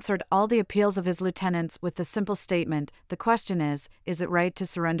he answered all the appeals of his lieutenants with the simple statement, "The question is it right to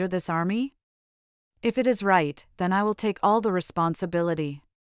surrender this army? If it is right, then I will take all the responsibility."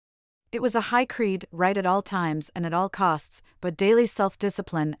 It was a high creed, right at all times and at all costs, but daily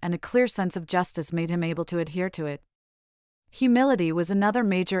self-discipline and a clear sense of justice made him able to adhere to it. Humility was another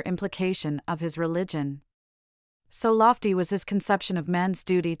major implication of his religion. So lofty was his conception of man's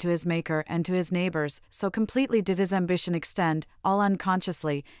duty to his Maker and to his neighbors, so completely did his ambition extend, all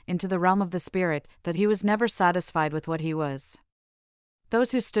unconsciously, into the realm of the spirit, that he was never satisfied with what he was.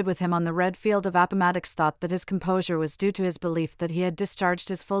 Those who stood with him on the red field of Appomattox thought that his composure was due to his belief that he had discharged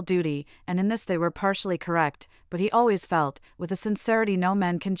his full duty, and in this they were partially correct, but he always felt, with a sincerity no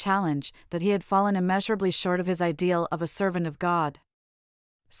man can challenge, that he had fallen immeasurably short of his ideal of a servant of God.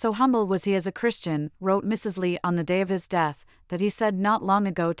 So humble was he as a Christian, wrote Mrs. Lee on the day of his death, that he said not long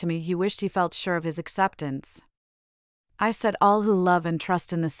ago to me he wished he felt sure of his acceptance. I said all who love and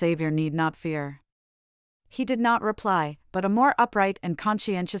trust in the Savior need not fear. He did not reply, but a more upright and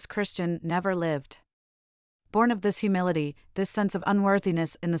conscientious Christian never lived. Born of this humility, this sense of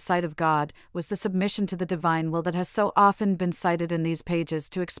unworthiness in the sight of God, was the submission to the divine will that has so often been cited in these pages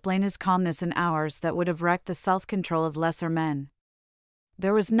to explain his calmness in hours that would have wrecked the self-control of lesser men.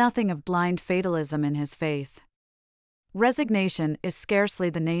 There was nothing of blind fatalism in his faith. Resignation is scarcely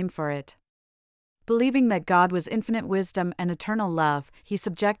the name for it. Believing that God was infinite wisdom and eternal love, he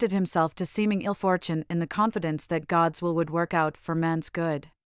subjected himself to seeming ill fortune in the confidence that God's will would work out for man's good.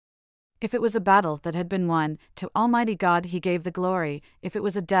 If it was a battle that had been won, to Almighty God he gave the glory. If it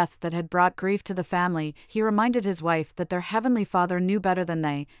was a death that had brought grief to the family, he reminded his wife that their heavenly Father knew better than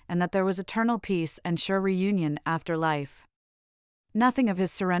they, and that there was eternal peace and sure reunion after life. Nothing of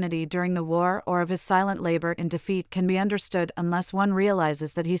his serenity during the war or of his silent labor in defeat can be understood unless one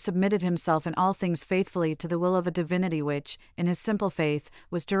realizes that he submitted himself in all things faithfully to the will of a divinity which, in his simple faith,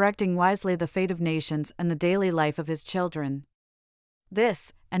 was directing wisely the fate of nations and the daily life of his children.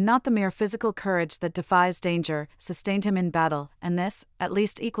 This, and not the mere physical courage that defies danger, sustained him in battle, and this, at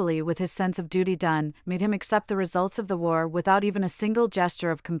least equally with his sense of duty done, made him accept the results of the war without even a single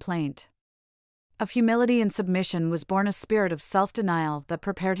gesture of complaint. Of humility and submission was born a spirit of self-denial that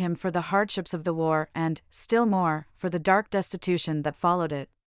prepared him for the hardships of the war and, still more, for the dark destitution that followed it.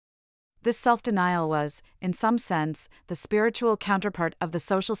 This self-denial was, in some sense, the spiritual counterpart of the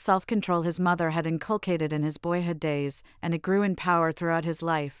social self-control his mother had inculcated in his boyhood days, and it grew in power throughout his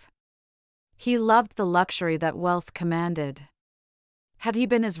life. He loved the luxury that wealth commanded. Had he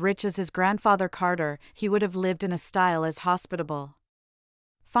been as rich as his grandfather Carter, he would have lived in a style as hospitable.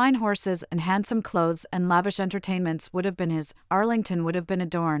 Fine horses and handsome clothes and lavish entertainments would have been his, Arlington would have been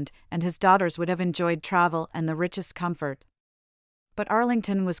adorned, and his daughters would have enjoyed travel and the richest comfort. But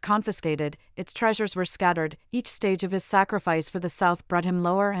Arlington was confiscated, its treasures were scattered, each stage of his sacrifice for the South brought him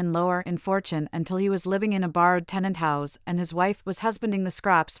lower and lower in fortune until he was living in a borrowed tenant house and his wife was husbanding the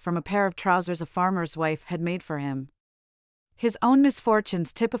scraps from a pair of trousers a farmer's wife had made for him. His own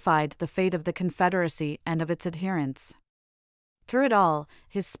misfortunes typified the fate of the Confederacy and of its adherents. Through it all,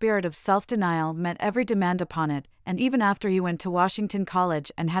 his spirit of self-denial met every demand upon it, and even after he went to Washington College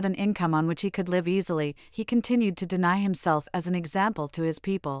and had an income on which he could live easily, he continued to deny himself as an example to his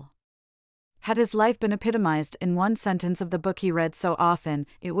people. Had his life been epitomized in one sentence of the book he read so often,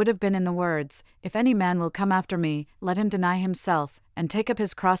 it would have been in the words, "If any man will come after me, let him deny himself, and take up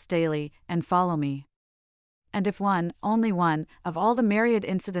his cross daily, and follow me." And if one, only one, of all the myriad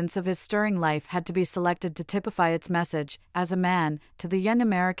incidents of his stirring life had to be selected to typify its message, as a man, to the young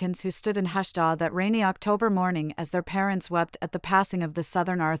Americans who stood in hushed awe that rainy October morning as their parents wept at the passing of the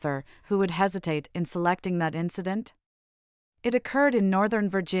Southern Arthur, who would hesitate in selecting that incident? It occurred in Northern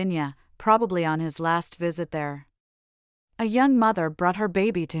Virginia, probably on his last visit there. A young mother brought her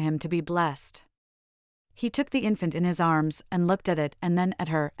baby to him to be blessed. He took the infant in his arms and looked at it and then at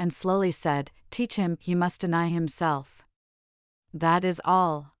her and slowly said, "Teach him, he must deny himself." That is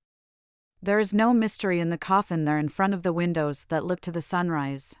all. There is no mystery in the coffin there in front of the windows that look to the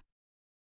sunrise.